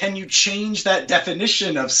succeed? Can you change that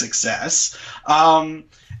definition of success?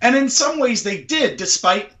 And in some ways they did,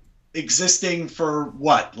 despite existing for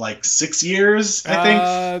like 6 years,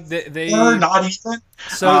 I think. Or not even.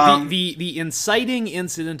 So the inciting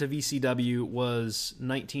incident of ECW was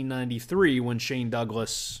 1993 when Shane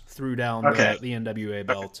Douglas threw down the NWA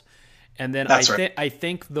belt. And then I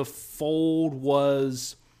think the fold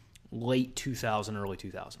was late 2000, early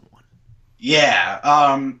 2001.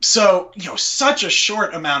 Yeah. So, such a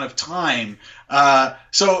short amount of time.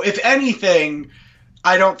 So if anything,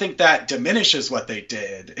 I don't think that diminishes what they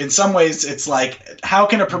did. In some ways, it's like, how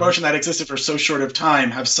can a promotion that existed for so short of time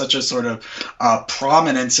have such a sort of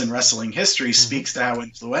prominence in wrestling history? Speaks to how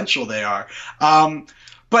influential they are.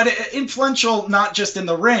 But influential not just in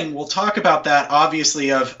the ring. We'll talk about that,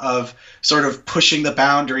 obviously, of sort of pushing the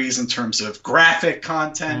boundaries in terms of graphic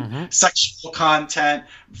content, sexual content,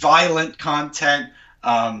 violent content,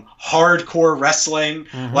 hardcore wrestling.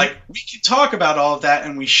 Like, we can talk about all of that,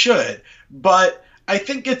 and we should. But I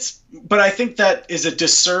think that is a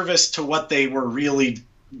disservice to what's really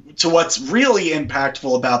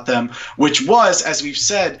impactful about them, which was, as we've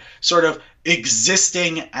said, sort of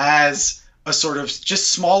existing as a sort of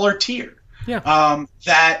just smaller tier. Yeah.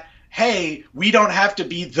 That, hey, we don't have to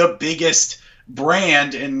be the biggest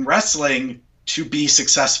brand in wrestling to be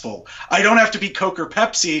successful. I don't have to be Coke or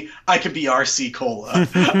Pepsi. I can be RC Cola,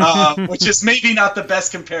 which is maybe not the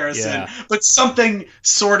best comparison, but something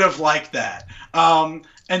sort of like that. And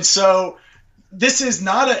so this is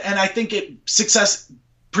not and I think success,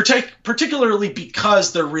 particularly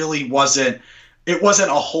because there really wasn't a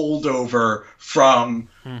holdover from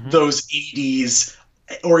those 80s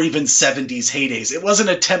or even 70s heydays. It was an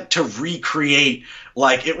attempt to recreate,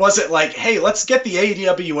 it wasn't like, hey, let's get the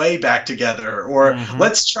AWA back together, or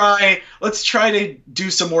let's try to do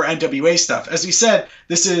some more NWA stuff. As we said,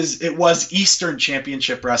 it was Eastern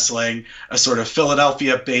Championship Wrestling, a sort of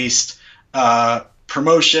Philadelphia-based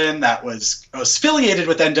promotion that was affiliated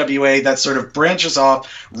with NWA that sort of branches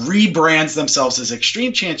off, rebrands themselves as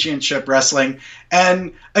Extreme Championship Wrestling,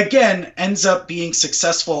 and again ends up being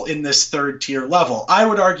successful in this third tier level. I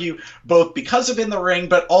would argue both because of In the Ring,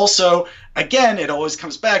 but also, again, it always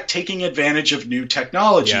comes back, taking advantage of new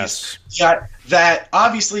technologies. Yes. Yeah, that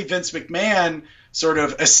obviously Vince McMahon sort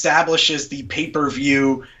of establishes the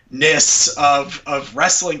pay-per-view of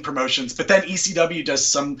wrestling promotions, but then ECW does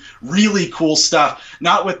some really cool stuff,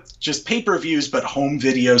 not with just pay-per-views, but home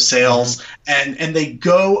video sales, and they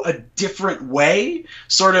go a different way.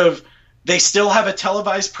 Sort of, they still have a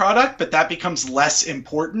televised product, but that becomes less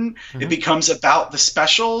important. It becomes about the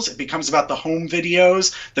specials, it becomes about the home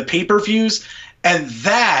videos, the pay-per-views, and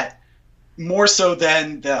that, more so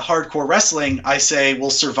than the hardcore wrestling, I say, will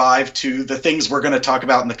survive to the things we're going to talk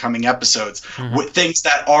about in the coming episodes. With things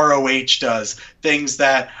that ROH does, things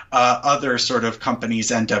that other sort of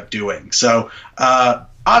companies end up doing. So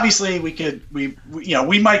obviously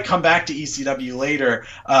we might come back to ECW later,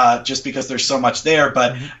 just because there's so much there,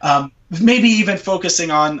 but maybe even focusing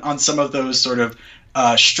on some of those sort of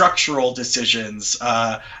structural decisions,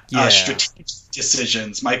 strategic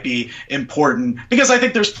decisions might be important, because I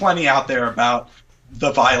think there's plenty out there about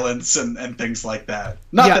the violence and things like that.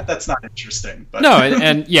 Not that that's not interesting, but no,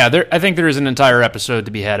 and I think there is an entire episode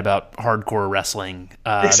to be had about hardcore wrestling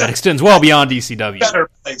that extends well beyond ECW. Better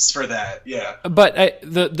place for that, yeah. But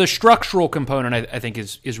the structural component I think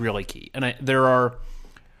is really key, and there are,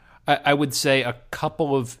 I would say, a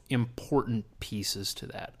couple of important pieces to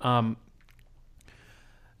that.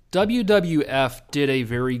 WWF did a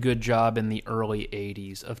very good job in the early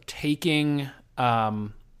 80s of taking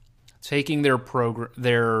taking their promotion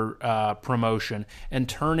and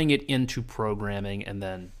turning it into programming and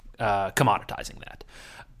then commoditizing that.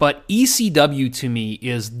 But ECW, to me,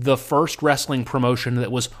 is the first wrestling promotion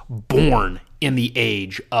that was born in the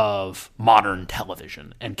age of modern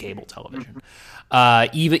television and cable television.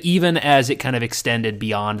 Even as it kind of extended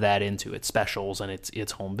beyond that into its specials and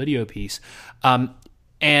its home video piece.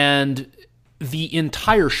 And the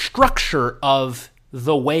entire structure of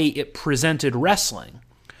the way it presented wrestling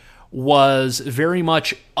was very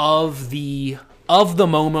much of the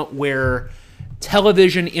moment where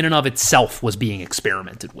television in and of itself was being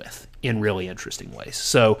experimented with in really interesting ways.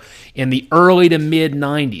 So in the early to mid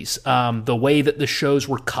 90s, the way that the shows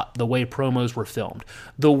were cut, the way promos were filmed,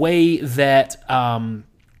 the way that,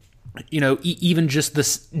 even just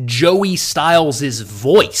this Joey Styles'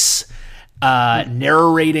 voice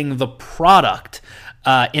narrating the product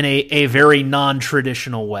in a very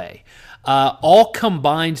non-traditional way. All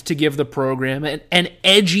combined to give the program an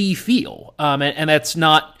edgy feel. And that's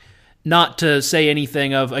not to say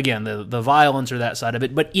anything of, again, the violence or that side of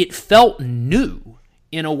it, but it felt new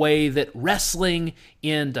in a way that wrestling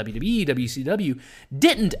in WWE, WCW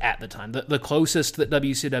didn't at the time. The closest that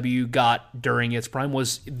WCW got during its prime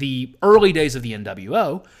was the early days of the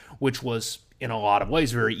NWO, which was in a lot of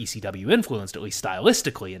ways very ECW influenced, at least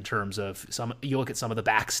stylistically, in terms of you look at some of the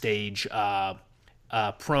backstage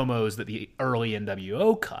promos that the early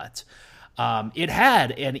NWO cut. It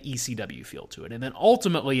had an ECW feel to it, and then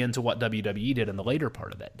ultimately into what WWE did in the later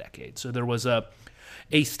part of that decade. So there was a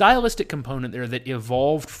stylistic component there that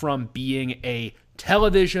evolved from being a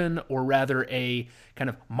television, or rather a kind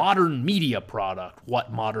of modern media product,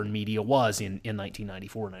 what modern media was in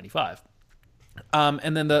 1994, 95.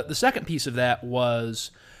 And then the second piece of that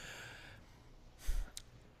was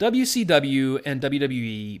WCW and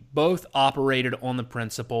WWE both operated on the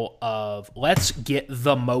principle of let's get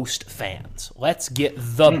the most fans. Let's get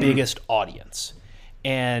the biggest audience.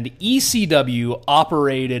 And ECW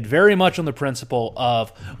operated very much on the principle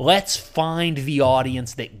of let's find the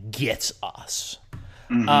audience that gets us.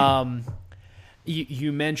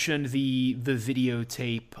 You mentioned the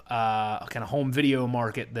videotape, kind of home video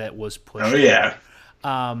market that was pushed. Oh, yeah.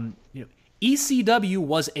 ECW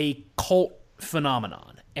was a cult phenomenon.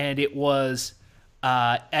 And it was,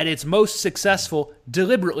 at its most successful,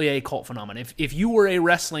 deliberately a cult phenomenon. If you were a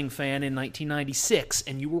wrestling fan in 1996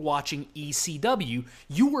 and you were watching ECW,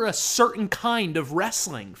 you were a certain kind of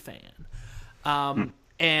wrestling fan. And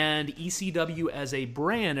ECW as a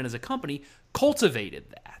brand and as a company cultivated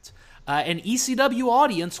that. An ECW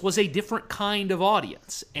audience was a different kind of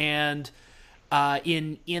audience. And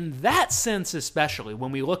in that sense especially,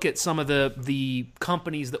 when we look at some of the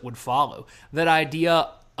companies that would follow, that idea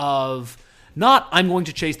of not I'm going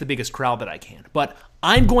to chase the biggest crowd that I can, but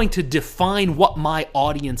I'm going to define what my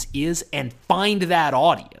audience is and find that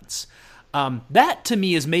audience. That to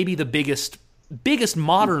me is maybe the biggest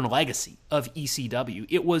modern legacy of ECW.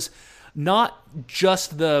 It was not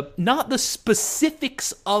the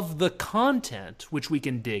specifics of the content, which we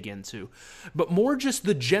can dig into, but more just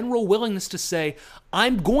the general willingness to say,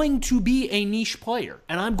 I'm going to be a niche player,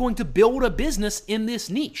 and I'm going to build a business in this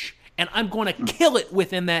niche, and I'm going to kill it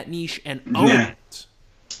within that niche and own it.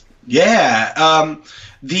 Yeah.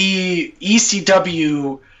 The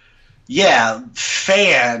ECW,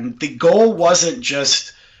 fan, the goal wasn't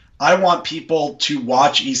just, I want people to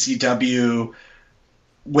watch ECW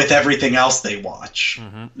with everything else they watch,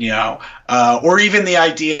 or even the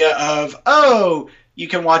idea of, you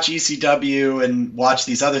can watch ECW and watch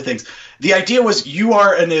these other things. The idea was you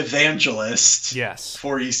are an evangelist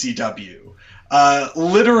for ECW.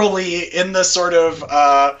 Literally in the sort of,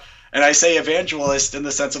 and I say evangelist in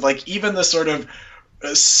the sense of like even the sort of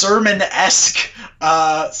sermon-esque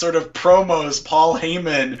sort of promos Paul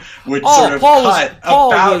Heyman would cut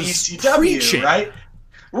about ECW, preaching. Right?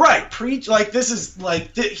 Right, preach like this is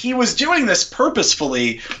like he was doing this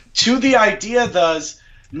purposefully to the idea does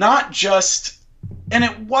not just, and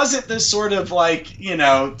it wasn't this sort of like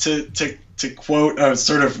to quote a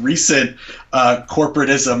sort of recent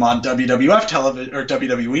corporatism on WWF television or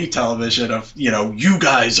WWE television of you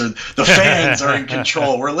guys are the fans are in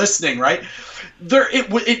control, we're listening, right?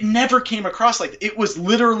 It never came across like it was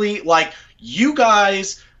literally like you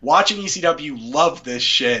guys watching ECW love this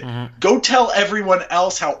shit. Go tell everyone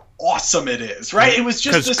else how awesome it is, right? It was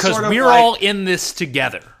just this sort of because we're all in this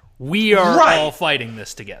together. We are all fighting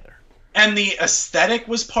this together. And the aesthetic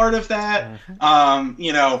was part of that.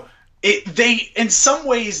 They in some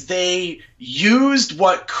ways they used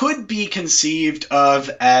what could be conceived of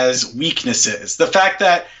as weaknesses. The fact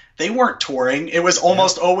that they weren't touring. It was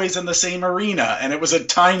almost always in the same arena, and it was a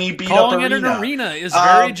tiny beat-up arena. Calling it an arena is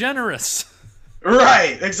very generous.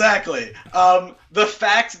 Right, exactly. The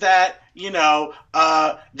fact that,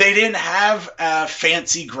 they didn't have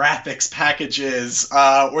fancy graphics packages,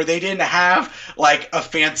 or they didn't have like a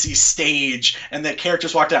fancy stage and that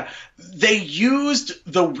characters walked out. They used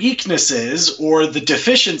the weaknesses or the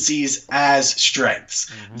deficiencies as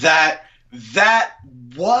strengths. Mm-hmm. That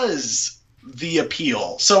was the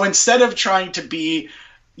appeal. So instead of trying to be,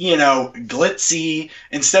 glitzy,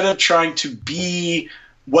 instead of trying to be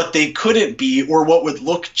what they couldn't be or what would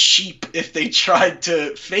look cheap if they tried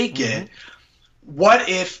to fake it, what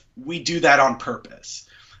if we do that on purpose?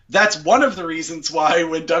 That's one of the reasons why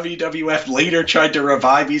when WWF later tried to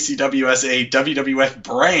revive ECW as a WWF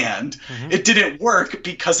brand, it didn't work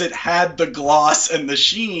because it had the gloss and the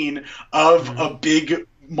sheen of a big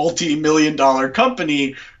multi-million-dollar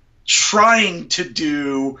company trying to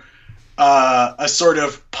do a sort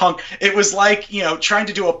of punk. It was like, trying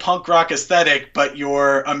to do a punk rock aesthetic, but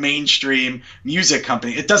you're a mainstream music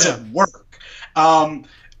company. It doesn't work.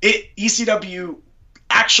 ECW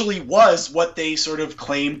actually was what they sort of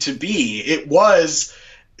claimed to be. It was,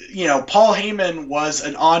 Paul Heyman was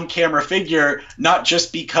an on-camera figure, not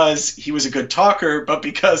just because he was a good talker, but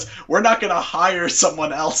because we're not going to hire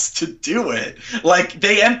someone else to do it. Like,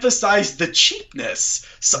 they emphasized the cheapness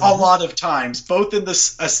a lot of times, both in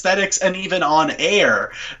the aesthetics and even on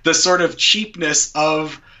air, the sort of cheapness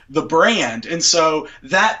of the brand. And so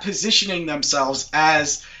that positioning themselves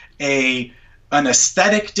as an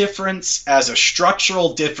aesthetic difference, as a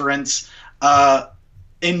structural difference,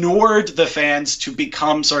 inured the fans to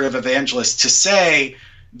become sort of evangelists to say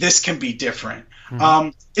this can be different.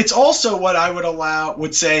 It's also what I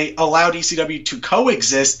would say allowed ECW to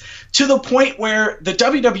coexist to the point where the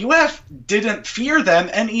WWF didn't fear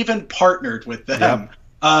them and even partnered with them.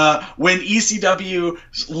 When ECW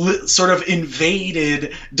sort of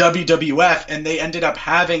invaded WWF and they ended up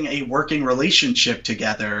having a working relationship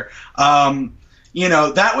together,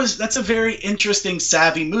 that's a very interesting,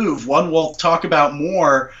 savvy move. One we'll talk about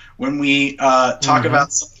more when we talk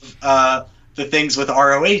about some of the things with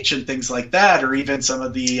ROH and things like that, or even some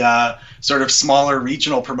of the sort of smaller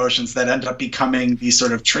regional promotions that end up becoming these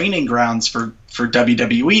sort of training grounds for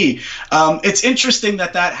WWE. It's interesting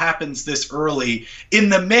that happens this early in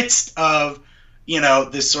the midst of,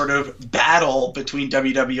 this sort of battle between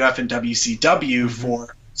WWF and WCW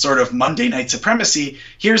for sort of Monday Night Supremacy.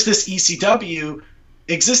 Here's this ECW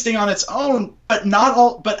existing on its own,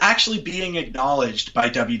 but actually being acknowledged by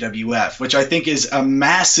WWF, which I think is a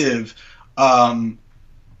massive, it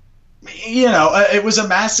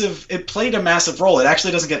played a massive role. It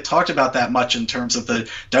actually doesn't get talked about that much in terms of the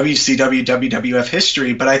WCW, WWF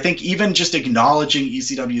history, but I think even just acknowledging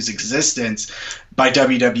ECW's existence by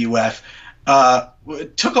WWF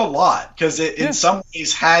took a lot, because it in some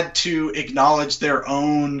ways had to acknowledge their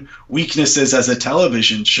own weaknesses as a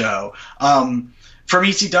television show. From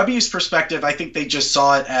ECW's perspective, I think they just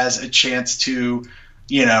saw it as a chance to,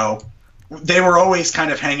 they were always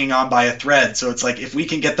kind of hanging on by a thread. So it's like, if we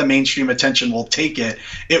can get the mainstream attention, we'll take it.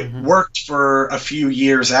 It worked for a few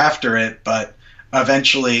years after it, but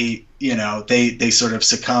eventually, they sort of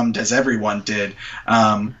succumbed, as everyone did.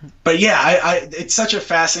 But yeah, it's such a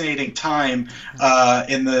fascinating time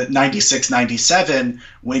in the 96, 97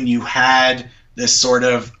 when you had this sort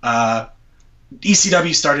of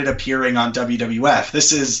ECW started appearing on WWF.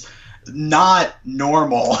 This is not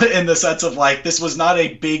normal in the sense of, like, this was not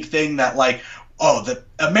a big thing that, like,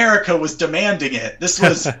 America was demanding it. This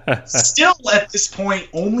was still at this point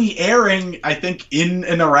only airing, I think, in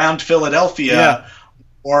and around Philadelphia,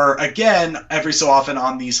 or again every so often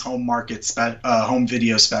on these home market home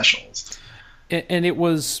video specials. And it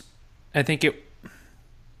was, I think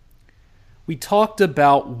we talked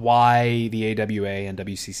about why the AWA and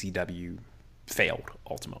WCCW failed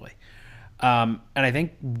ultimately. And I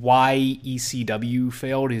think why ECW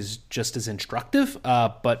failed is just as instructive,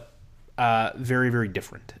 but very, very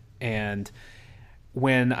different. And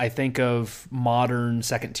when I think of modern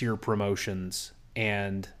second-tier promotions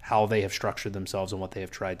and how they have structured themselves and what they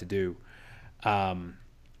have tried to do, I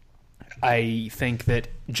think that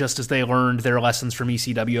just as they learned their lessons from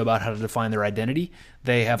ECW about how to define their identity,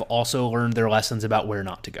 they have also learned their lessons about where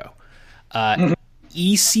not to go.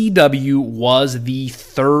 ECW was the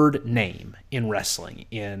third name in wrestling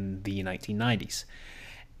in the 1990s.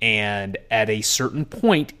 And at a certain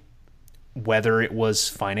point, whether it was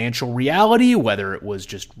financial reality, whether it was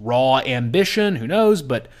just raw ambition, who knows,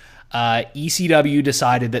 but ECW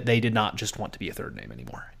decided that they did not just want to be a third name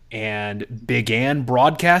anymore and began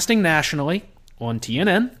broadcasting nationally on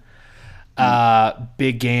TNN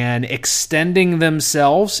began extending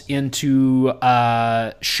themselves into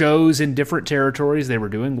shows in different territories. They were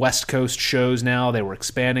doing West Coast shows now. They were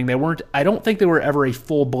expanding. I don't think they were ever a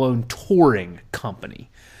full-blown touring company,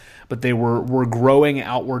 but they were growing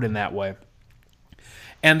outward in that way.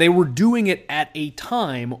 And they were doing it at a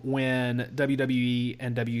time when WWE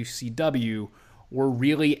and WCW were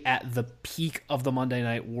really at the peak of the Monday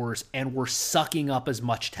Night Wars and were sucking up as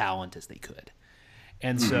much talent as they could.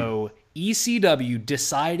 And so ECW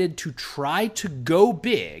decided to try to go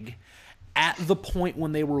big at the point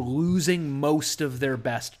when they were losing most of their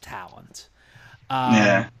best talent.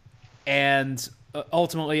 And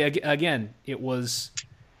ultimately, again, it was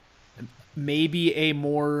maybe a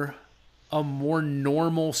more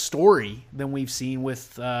normal story than we've seen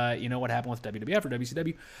with what happened with WWF or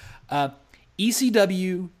WCW.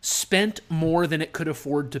 ECW spent more than it could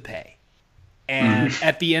afford to pay. And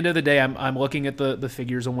at the end of the day, I'm looking at the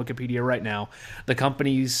figures on Wikipedia right now. The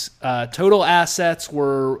company's total assets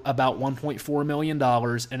were about $1.4 million,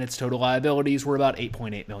 and its total liabilities were about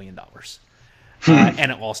 $8.8 million.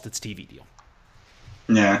 And it lost its TV deal.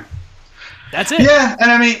 Yeah. That's it. Yeah,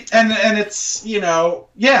 and I mean, and it's, you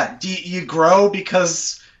grow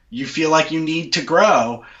because you feel like you need to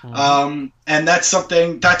grow. And that's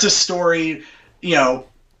a story,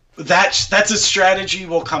 that's a strategy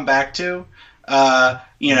we'll come back to. And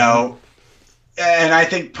I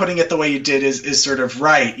think putting it the way you did is sort of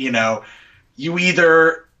right. You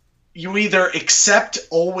either accept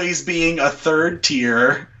always being a third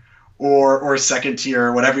tier or second tier,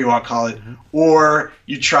 or whatever you want to call it, or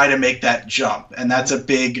you try to make that jump, and that's a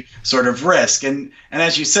big sort of risk. And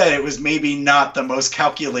as you said, it was maybe not the most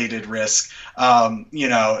calculated risk.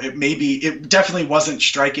 It definitely wasn't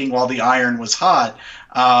striking while the iron was hot,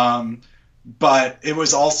 but it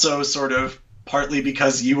was also sort of partly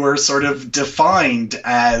because you were sort of defined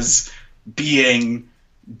as being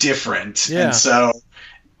different. Yeah. And so,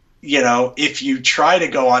 if you try to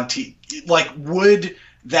go on would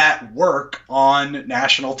that work on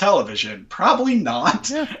national television? Probably not.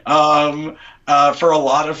 Yeah. For a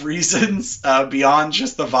lot of reasons, beyond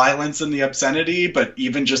just the violence and the obscenity, but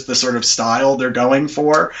even just the sort of style they're going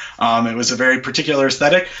for. It was a very particular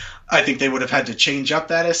aesthetic. I think they would have had to change up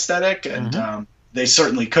that aesthetic, and they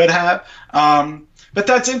certainly could have. But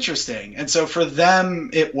that's interesting. And so for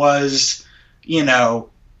them, it was,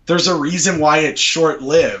 there's a reason why it's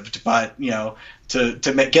short-lived, but,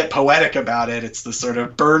 to get poetic about it, it's the sort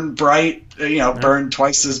of burn bright, burn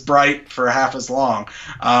twice as bright for half as long.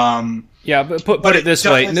 But put it this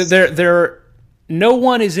way: no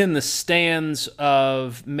one is in the stands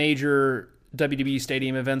of major WWE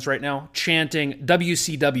stadium events right now chanting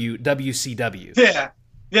WCW, WCW.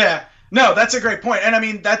 Yeah. No, that's a great point. And I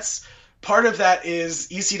mean, that's part of that is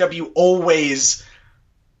ECW always,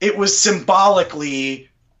 it was symbolically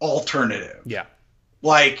alternative. Yeah.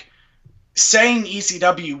 Saying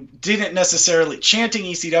ECW chanting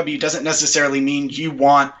ECW doesn't necessarily mean you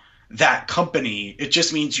want that company. It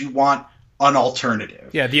just means you want an alternative.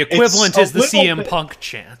 Yeah, the equivalent is the CM Punk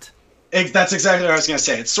chant. That's exactly what I was going to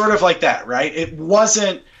say. It's sort of like that, right? It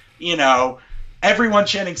wasn't, everyone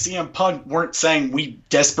chanting CM Punk weren't saying we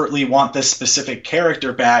desperately want this specific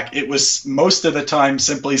character back. It was most of the time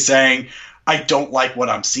simply saying, I don't like what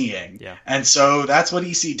I'm seeing. Yeah. And so that's what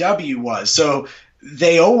ECW was. So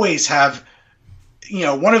they always have,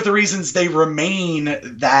 one of the reasons they remain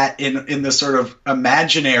that in the sort of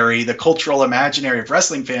imaginary, the cultural imaginary of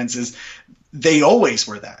wrestling fans is they always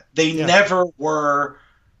were that. They never were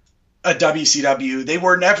a WCW. They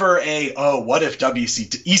were never what if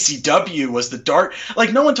ECW was the dark,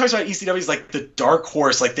 no one talks about ECW as the dark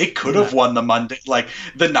horse, they could have won the Monday,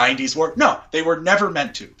 the 90s war. No, they were never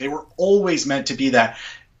meant to. They were always meant to be that.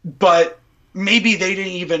 But maybe they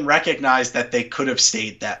didn't even recognize that they could have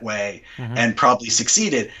stayed that way and probably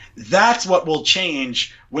succeeded. That's what will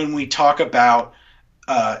change when we talk about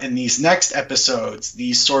in these next episodes,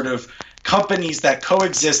 these sort of companies that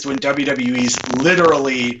coexist when WWE's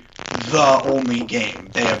literally the only game.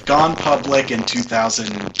 They have gone public in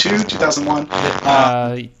 2002,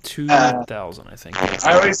 2001? 2000, I think.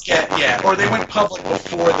 I always get, or they went public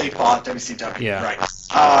before they bought WCW, right.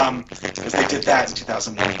 Because they did that in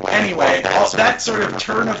 2001. Anyway, that sort of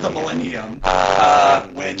turn of the millennium,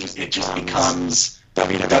 when it just becomes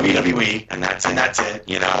WWE, and that's it.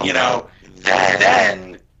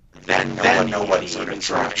 Then then no one sort of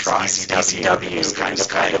tries. ECW is kind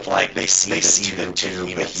of like they see the two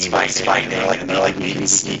behemoths fighting, and they're like, we can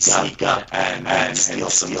sneak up and steal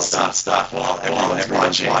some stuff while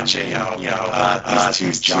everyone's watching.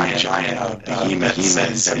 These two giant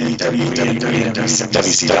behemoths in WWE and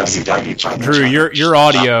WCW. Drew, your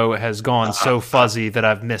audio has gone so fuzzy that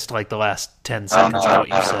I've missed like the last 10 seconds of what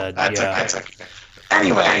you said.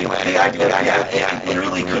 Anyway, the idea, it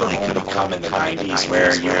literally could have come in the 90s,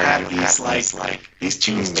 where you had these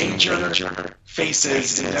two major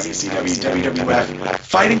faces in WCW, WWF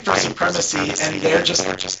fighting for supremacy, and they're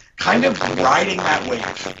just kind of riding that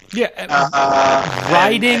wave. Yeah,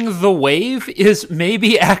 riding the wave is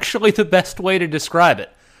maybe actually the best way to describe it.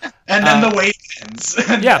 And then the wave ends.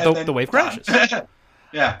 The wave crashes.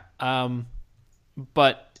 Yeah.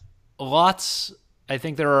 But I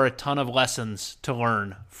think there are a ton of lessons to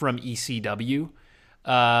learn from ECW.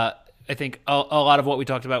 I think a lot of what we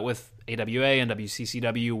talked about with AWA and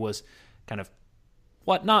WCCW was kind of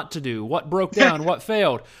what not to do, what broke down, what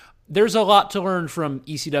failed. There's a lot to learn from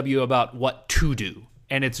ECW about what to do,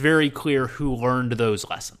 and it's very clear who learned those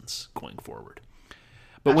lessons going forward.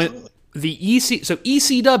 But when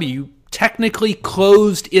ECW technically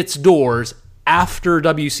closed its doors after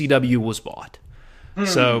WCW was bought.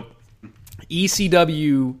 So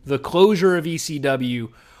ECW, the closure of ECW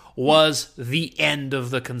was the end of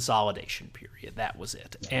the consolidation period. That was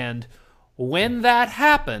it. And when that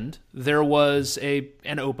happened, there was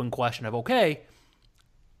an open question of, okay,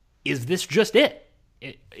 is this just it?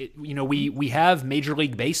 We have Major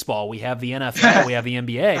League Baseball, we have the NFL, we have the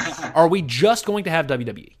NBA. Are we just going to have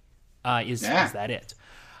WWE? Is that it?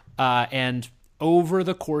 And over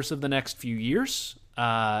the course of the next few years,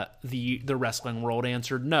 the wrestling world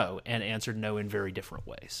answered no, and answered no in very different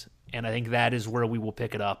ways. And I think that is where we will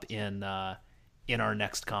pick it up in our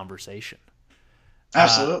next conversation.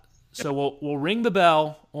 Absolutely. So we'll ring the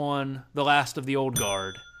bell on the last of the old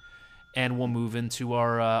guard, and we'll move into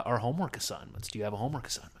our homework assignments. Do you have a homework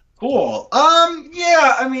assignment? Cool.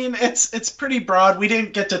 Yeah, I mean, it's pretty broad. We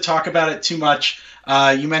didn't get to talk about it too much.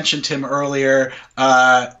 You mentioned him earlier.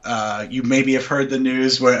 You maybe have heard the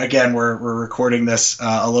news where, again, we're recording this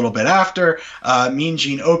a little bit after. Mean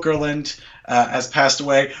Gene Okerlund has passed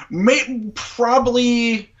away.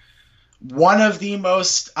 Probably one of the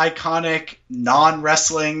most iconic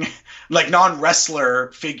non-wrestler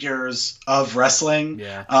figures of wrestling.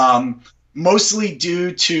 Yeah. Mostly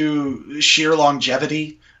due to sheer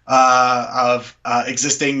longevity of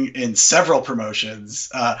existing in several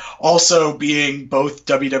promotions, also being both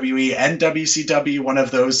WWE and WCW, one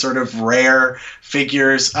of those sort of rare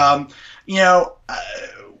figures.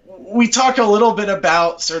 We talked a little bit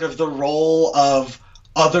about sort of the role of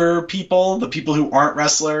other people, the people who aren't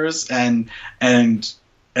wrestlers, and I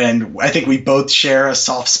think we both share a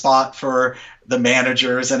soft spot for the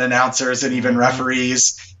managers and announcers and even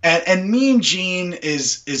referees. And Mean Gene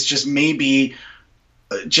is just maybe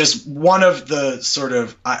just one of the sort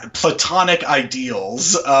of platonic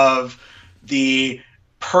ideals of the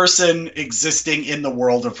person existing in the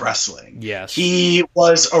world of wrestling. Yes. He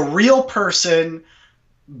was a real person,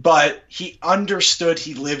 but he understood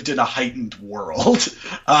he lived in a heightened world,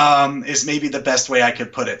 is maybe the best way I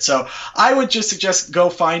could put it. So I would just suggest go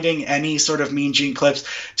finding any sort of Mean Gene clips.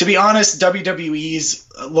 To be honest, WWE's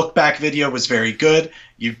look back video was very good.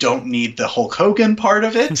 You don't need the Hulk Hogan part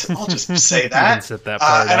of it. I'll just say that.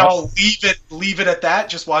 I'll leave it at that.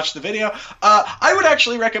 Just watch the video. I would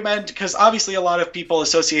actually recommend, because obviously a lot of people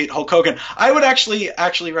associate Hulk Hogan. I would actually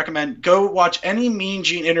recommend go watch any Mean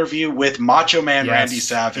Gene interview with Macho Man Randy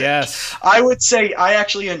Savage. Yes. I would say I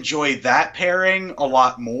actually enjoy that pairing a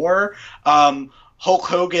lot more. Hulk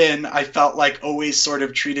Hogan, I felt like always sort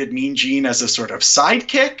of treated Mean Gene as a sort of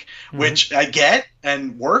sidekick, which I get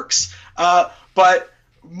and works. But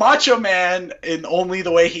Macho Man, in only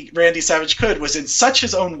the way Randy Savage could, was in such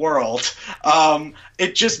his own world.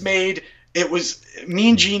 It just made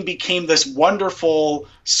Mean Gene became this wonderful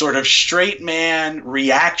sort of straight man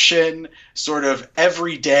reaction, sort of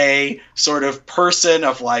everyday sort of person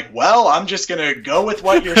of like, well, I'm just gonna go with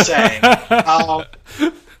what you're saying.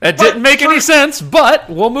 That didn't make any sense, but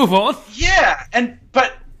we'll move on. Yeah,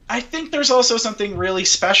 but I think there's also something really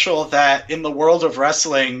special that in the world of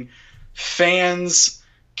wrestling, fans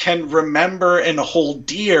can remember and hold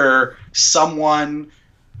dear someone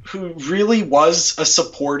who really was a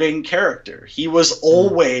supporting character. He was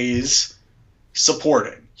always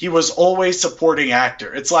supporting. He was always supporting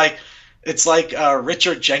actor. It's like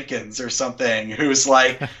Richard Jenkins or something, who's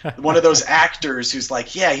like one of those actors who's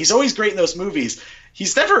like, yeah, he's always great in those movies.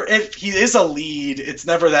 He's never, if he is a lead, it's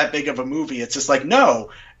never that big of a movie. It's just like, no,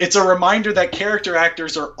 it's a reminder that character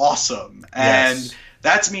actors are awesome, and Yes.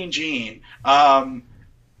 that's Mean Gene.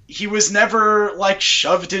 He was never like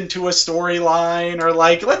shoved into a storyline or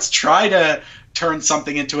like, let's try to turn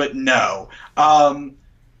something into it. No. And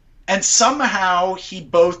somehow he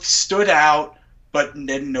both stood out but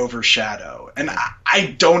didn't overshadow. And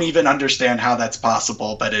I don't even understand how that's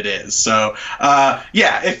possible, but it is. So,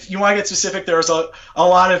 yeah, if you want to get specific, there's a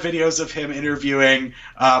lot of videos of him interviewing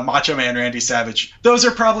Macho Man Randy Savage. Those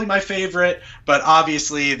are probably my favorite, but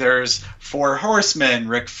obviously there's Four Horsemen,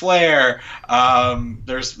 Ric Flair,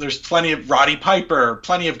 there's plenty of Roddy Piper,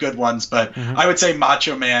 plenty of good ones, but I would say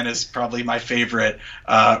Macho Man is probably my favorite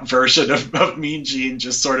version of Mean Gene,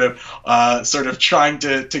 just sort of trying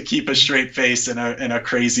to keep a straight face in a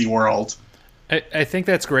crazy world. I think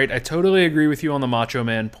that's great. I totally agree with you on the Macho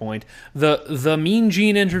Man point. The Mean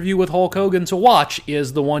Gene interview with Hulk Hogan to watch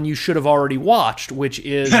is the one you should have already watched, which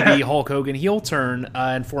is the Hulk Hogan heel turn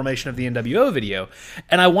and formation of the NWO video.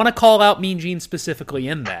 And I want to call out Mean Gene specifically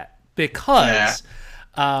in that because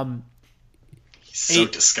He's so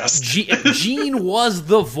disgusting. Gene was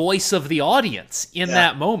the voice of the audience in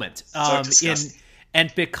that moment. So disgusting. And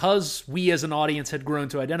because we as an audience had grown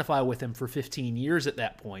to identify with him for 15 years at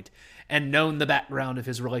that point and known the background of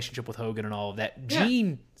his relationship with Hogan and all of that,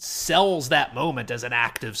 Gene sells that moment as an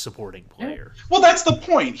active supporting player. Well, that's the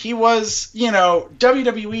point. He was,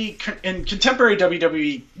 WWE and contemporary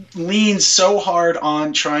WWE leans so hard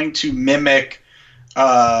on trying to mimic,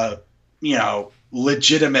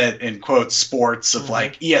 legitimate, in quotes, sports of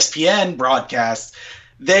like ESPN broadcasts.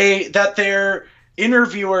 Their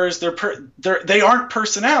interviewers, they aren't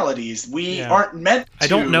personalities. We aren't meant to. I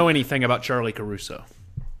don't know anything about Charlie Caruso.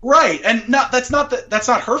 Right, and that's not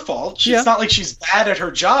her fault. It's not like she's bad at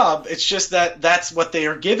her job. It's just that's what they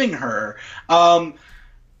are giving her. A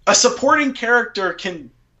supporting character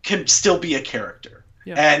can still be a character,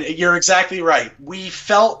 and you're exactly right. We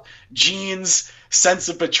felt Gene's sense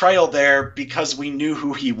of betrayal there because we knew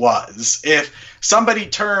who he was. If somebody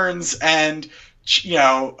turns and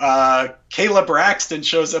Kayla Braxton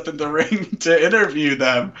shows up in the ring to interview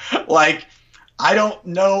them, like, I don't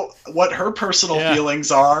know what her personal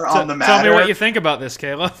feelings are on the matter. Tell me what you think about this,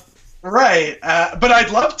 Kayla. Right, but I'd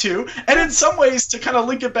love to. And in some ways, to kind of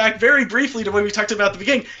link it back very briefly to what we talked about at the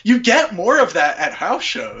beginning, you get more of that at house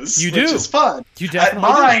shows, which is fun. You definitely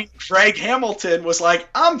at mine, Greg Hamilton was like,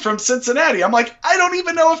 I'm from Cincinnati. I'm like, I don't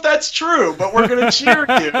even know if that's true, but we're going to cheer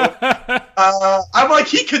you. I'm like,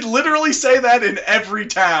 he could literally say that in every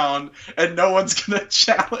town, and no one's going to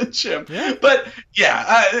challenge him. Yeah. But,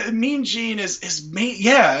 Mean Gene it's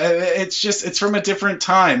from a different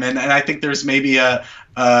time, and I think there's maybe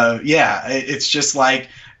it's just like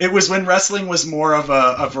it was when wrestling was more of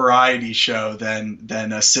a variety show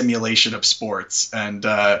than a simulation of sports. And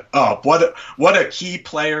what a key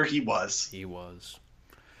player he was. He was.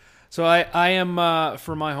 So I am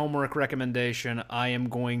for my homework recommendation, I am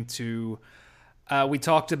going to. We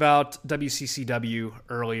talked about WCCW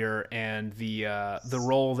earlier and the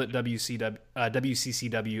role that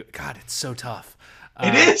WCCW. God, it's so tough.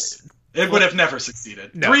 It is. It would have never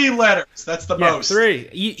succeeded. No. 3 letters. That's the most. 3.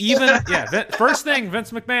 First thing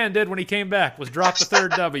Vince McMahon did when he came back was drop the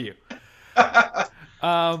third W. The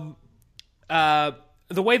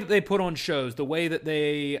way that they put on shows, the way that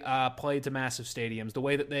they played to massive stadiums, the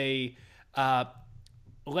way that they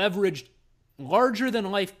leveraged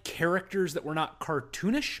larger-than-life characters that were not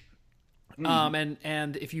cartoonish.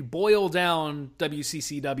 And if you boil down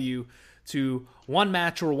WCCW to one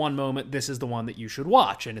match or one moment, this is the one that you should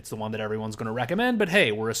watch, and it's the one that everyone's going to recommend, but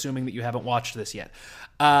hey, we're assuming that you haven't watched this yet.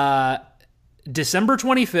 December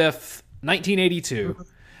 25th, 1982,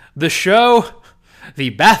 the show,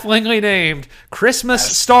 the bafflingly named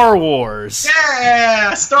Christmas Star Wars.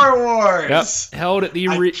 Yeah, Star Wars! Yep, held at the...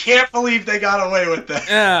 I can't believe they got away with that.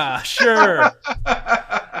 Yeah, sure.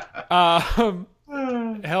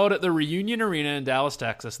 Held at the Reunion Arena in Dallas,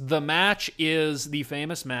 Texas. The match is the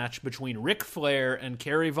famous match between Ric Flair and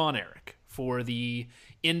Kerry Von Erich for the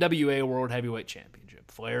NWA World Heavyweight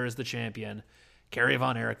Championship. Flair is the champion. Kerry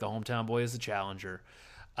Von Erich, the hometown boy, is the challenger.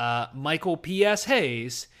 Michael P.S.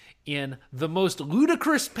 Hayes in the most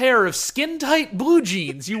ludicrous pair of skin-tight blue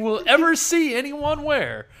jeans you will ever see anyone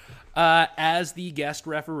wear as the guest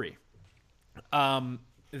referee.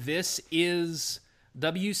 This is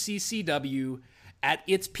WCCW at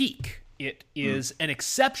its peak. It is an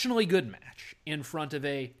exceptionally good match in front of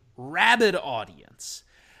a rabid audience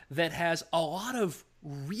that has a lot of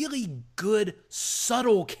really good,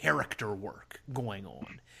 subtle character work going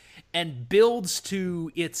on and builds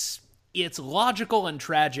to its logical and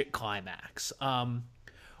tragic climax.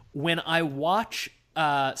 When I watch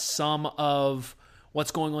some of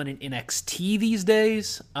what's going on in NXT these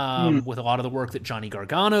days, with a lot of the work that Johnny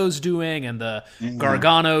Gargano's doing and the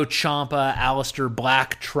Gargano, Ciampa, Aleister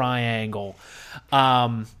Black triangle.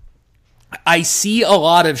 I see a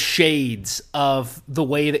lot of shades of the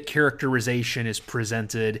way that characterization is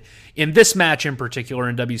presented in this match in particular,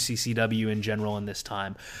 in WCCW in general in this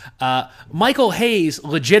time. Michael Hayes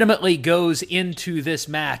legitimately goes into this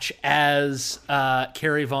match as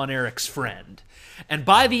Kerry Von Erich's friend. And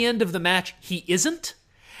by the end of the match, he isn't.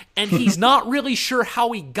 And he's not really sure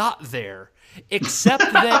how he got there,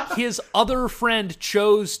 except that his other friend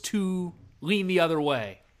chose to lean the other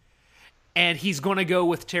way. And he's going to go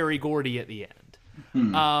with Terry Gordy at the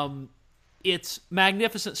end. It's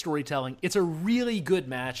magnificent storytelling. It's a really good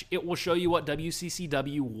match. It will show you what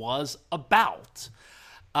WCCW was about,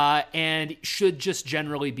 and should just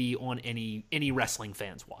generally be on any wrestling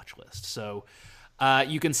fan's watch list. So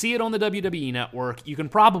you can see it on the WWE Network. You can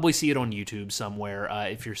probably see it on YouTube somewhere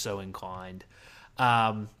if you're so inclined.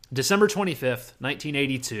 December 25th,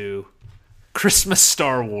 1982, Christmas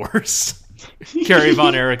Star Wars. Kerry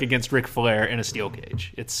Von Erich against Ric Flair in a steel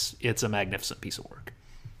cage. It's a magnificent piece of work.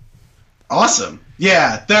 Awesome.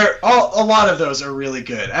 Yeah, a lot of those are really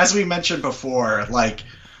good. As we mentioned before, like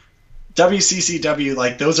WCCW,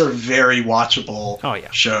 like those are very watchable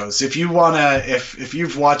shows. If you wanna, if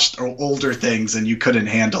you've watched older things and you couldn't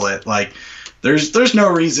handle it, like there's no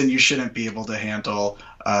reason you shouldn't be able to handle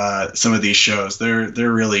some of these shows. They're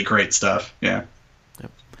really great stuff. Yeah.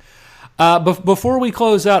 Before we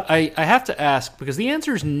close out, I have to ask, because the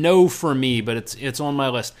answer is no for me, but it's on my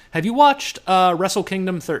list. Have you watched Wrestle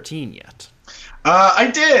Kingdom 13 yet?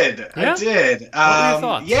 I did. Yeah? I did. What were your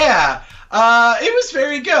thoughts? Yeah. It was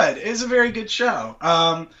very good. It was a very good show.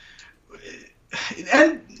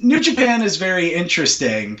 And New Japan is very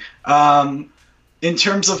interesting. In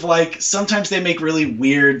terms of, like, sometimes they make really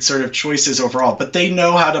weird sort of choices overall, but they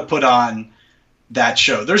know how to put on that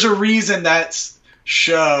show. There's a reason that's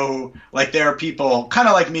show, like, there are people kind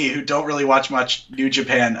of like me who don't really watch much New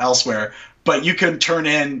Japan elsewhere, but you can tune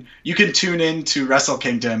in to Wrestle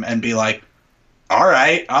Kingdom and be like, all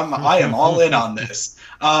right, I am all in on this.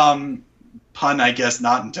 Pun, I guess,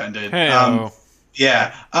 not intended.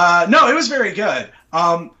 Yeah. No, it was very good.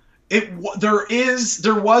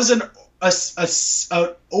 There was an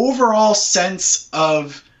overall sense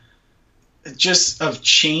of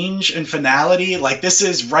change and finality. Like, this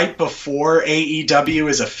is right before AEW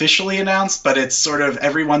is officially announced, but it's sort of,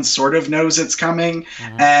 everyone sort of knows it's coming.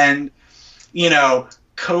 And,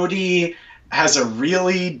 Cody has a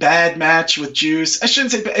really bad match with Juice. I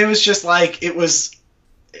shouldn't say, it was just like, it was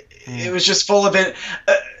just full of it.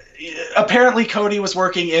 Apparently Cody was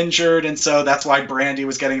working injured, and so that's why Brandy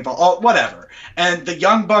was getting involved. Oh, whatever. And the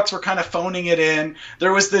Young Bucks were kind of phoning it in.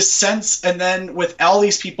 There was this sense, and then with all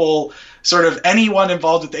these people, sort of anyone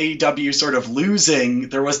involved with AEW sort of losing,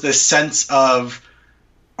 there was this sense of,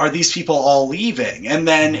 are these people all leaving? And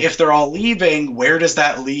then if they're all leaving, where does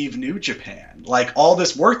that leave New Japan? Like, all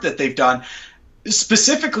this work that they've done,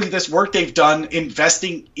 specifically this work they've done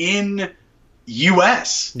investing in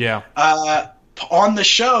US. Yeah. On the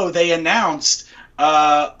show, they announced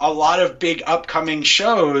a lot of big upcoming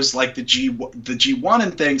shows, like the G1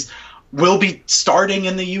 and things, will be starting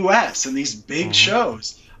in the US, and these big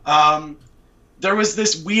shows. There was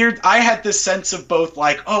this weird, I had this sense of both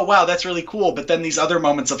like, oh wow, that's really cool, but then these other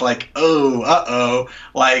moments of like, oh,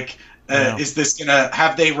 like, is this gonna,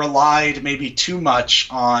 have they relied maybe too much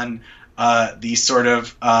on these sort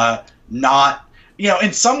of not,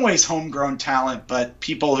 in some ways homegrown talent, but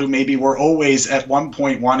people who maybe were always at one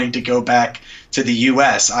point wanting to go back to the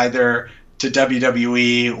US, either to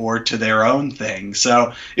WWE or to their own thing.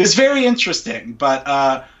 So it was very interesting,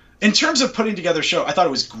 but in terms of putting together a show, I thought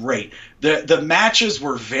it was great. The matches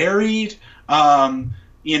were varied.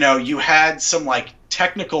 You had some like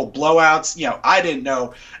technical blowouts. I didn't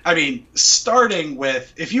know. I mean, starting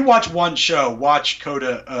with, if you watch one show, watch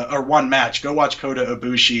Kota, or one match, go watch Kota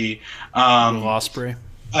Ibushi, Will Ospreay,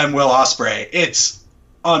 and Will Ospreay. It's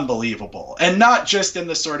unbelievable, and not just in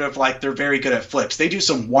the sort of like, they're very good at flips. They do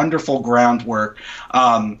some wonderful groundwork,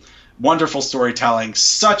 wonderful storytelling.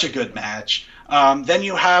 Such a good match. Then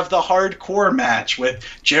you have the hardcore match with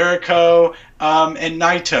Jericho and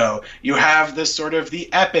Naito. You have the sort of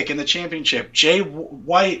the epic and the championship. Jay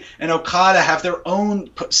White and Okada have their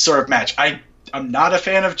own sort of match. I'm not a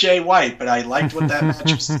fan of Jay White, but I liked what that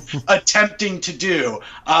match was attempting to do.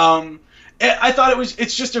 I thought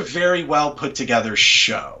it's just a very well put together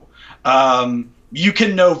show. You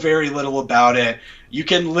can know very little about it. You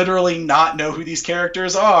can literally not know who these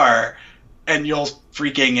characters are, and you'll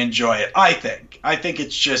freaking enjoy it. I think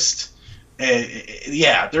it's just,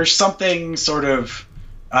 there's something sort of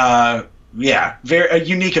very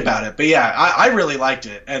unique about it. But yeah, I really liked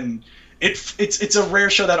it, and it's a rare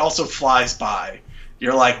show that also flies by.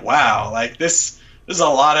 You're like, wow, like this is a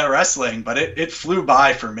lot of wrestling, but it flew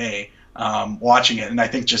by for me watching it, and I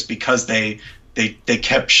think just because they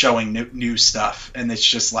kept showing new stuff, and it's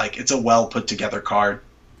just like it's a well put together card.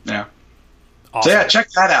 Yeah. Awesome. So yeah, check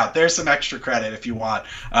that out. There's some extra credit if you want.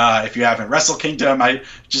 If you haven't, Wrestle Kingdom, I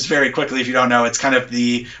just very quickly, if you don't know, it's kind of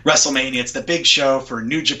the WrestleMania. It's the big show for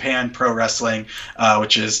New Japan Pro Wrestling,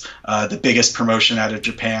 which is the biggest promotion out of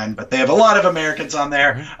Japan. But they have a lot of Americans on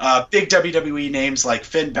there. Big WWE names like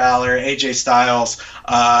Finn Balor, AJ Styles.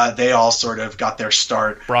 They all sort of got their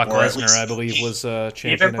start. Brock Lesnar, I believe, was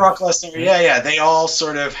champion. Even Brock Lesnar, yeah. They all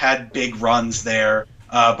sort of had big runs there.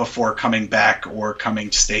 Before coming back or coming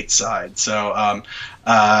stateside. So,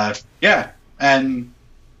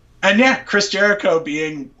 Chris Jericho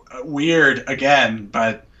being weird again,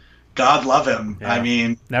 but God love him. Yeah. I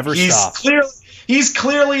mean, he's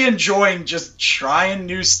clearly enjoying just trying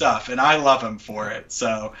new stuff, and I love him for it.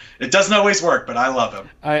 So it doesn't always work, but I love him.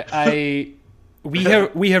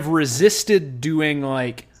 We have resisted doing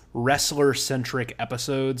like wrestler centric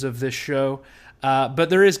episodes of this show. But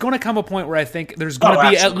there is going to come a point where I think there's going to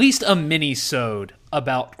be at least a mini-sode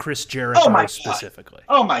about Chris Jericho specifically.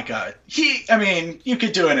 Oh my God. You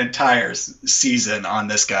could do an entire season on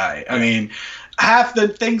this guy. I mean, half the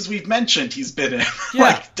things we've mentioned he's been in,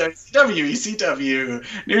 like WCW, ECW,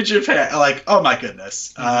 New Japan, like, oh my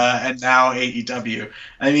goodness. And now AEW.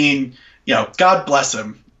 I mean, God bless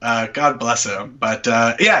him. God bless him. But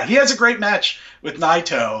he has a great match with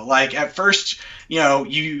Naito. Like at first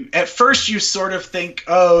you sort of think,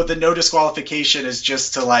 oh, the no disqualification is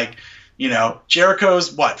just to Jericho's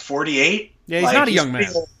 48? Yeah, he's not a young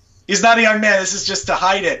man. He's not a young man. This is just to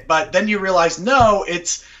hide it. But then you realize, no,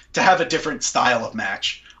 it's to have a different style of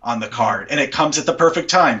match on the card. And it comes at the perfect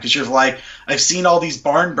time because you're like, I've seen all these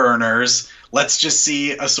barn burners. Let's just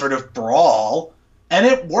see a sort of brawl. And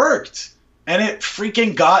it worked. And it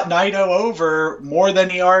freaking got Naito over more than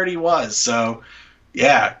he already was. So,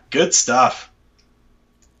 yeah, good stuff.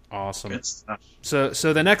 Awesome. Good stuff. So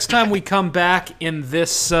the next time we come back in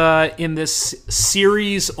this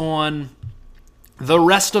series on the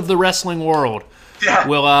rest of the wrestling world,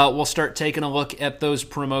 we'll start taking a look at those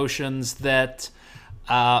promotions that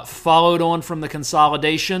followed on from the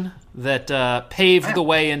consolidation that paved the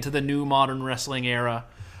way into the new modern wrestling era.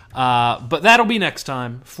 But that'll be next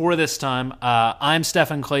time. For this time, I'm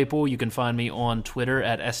Stefan Claypool. You can find me on Twitter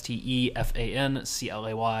at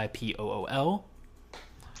STEFANCLAYPOOL.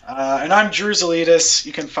 And I'm Drew Zalides.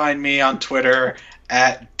 You can find me on Twitter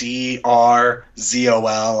at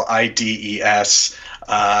DRZOLIDES.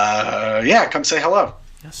 Come say hello.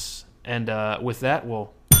 Yes. And with that,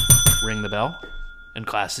 we'll ring the bell and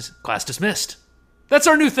class dismissed. That's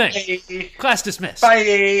our new thing. Bye. Class dismissed.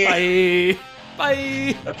 Bye. Bye.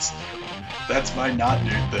 Bye. That's my not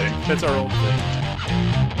new thing. That's our old thing.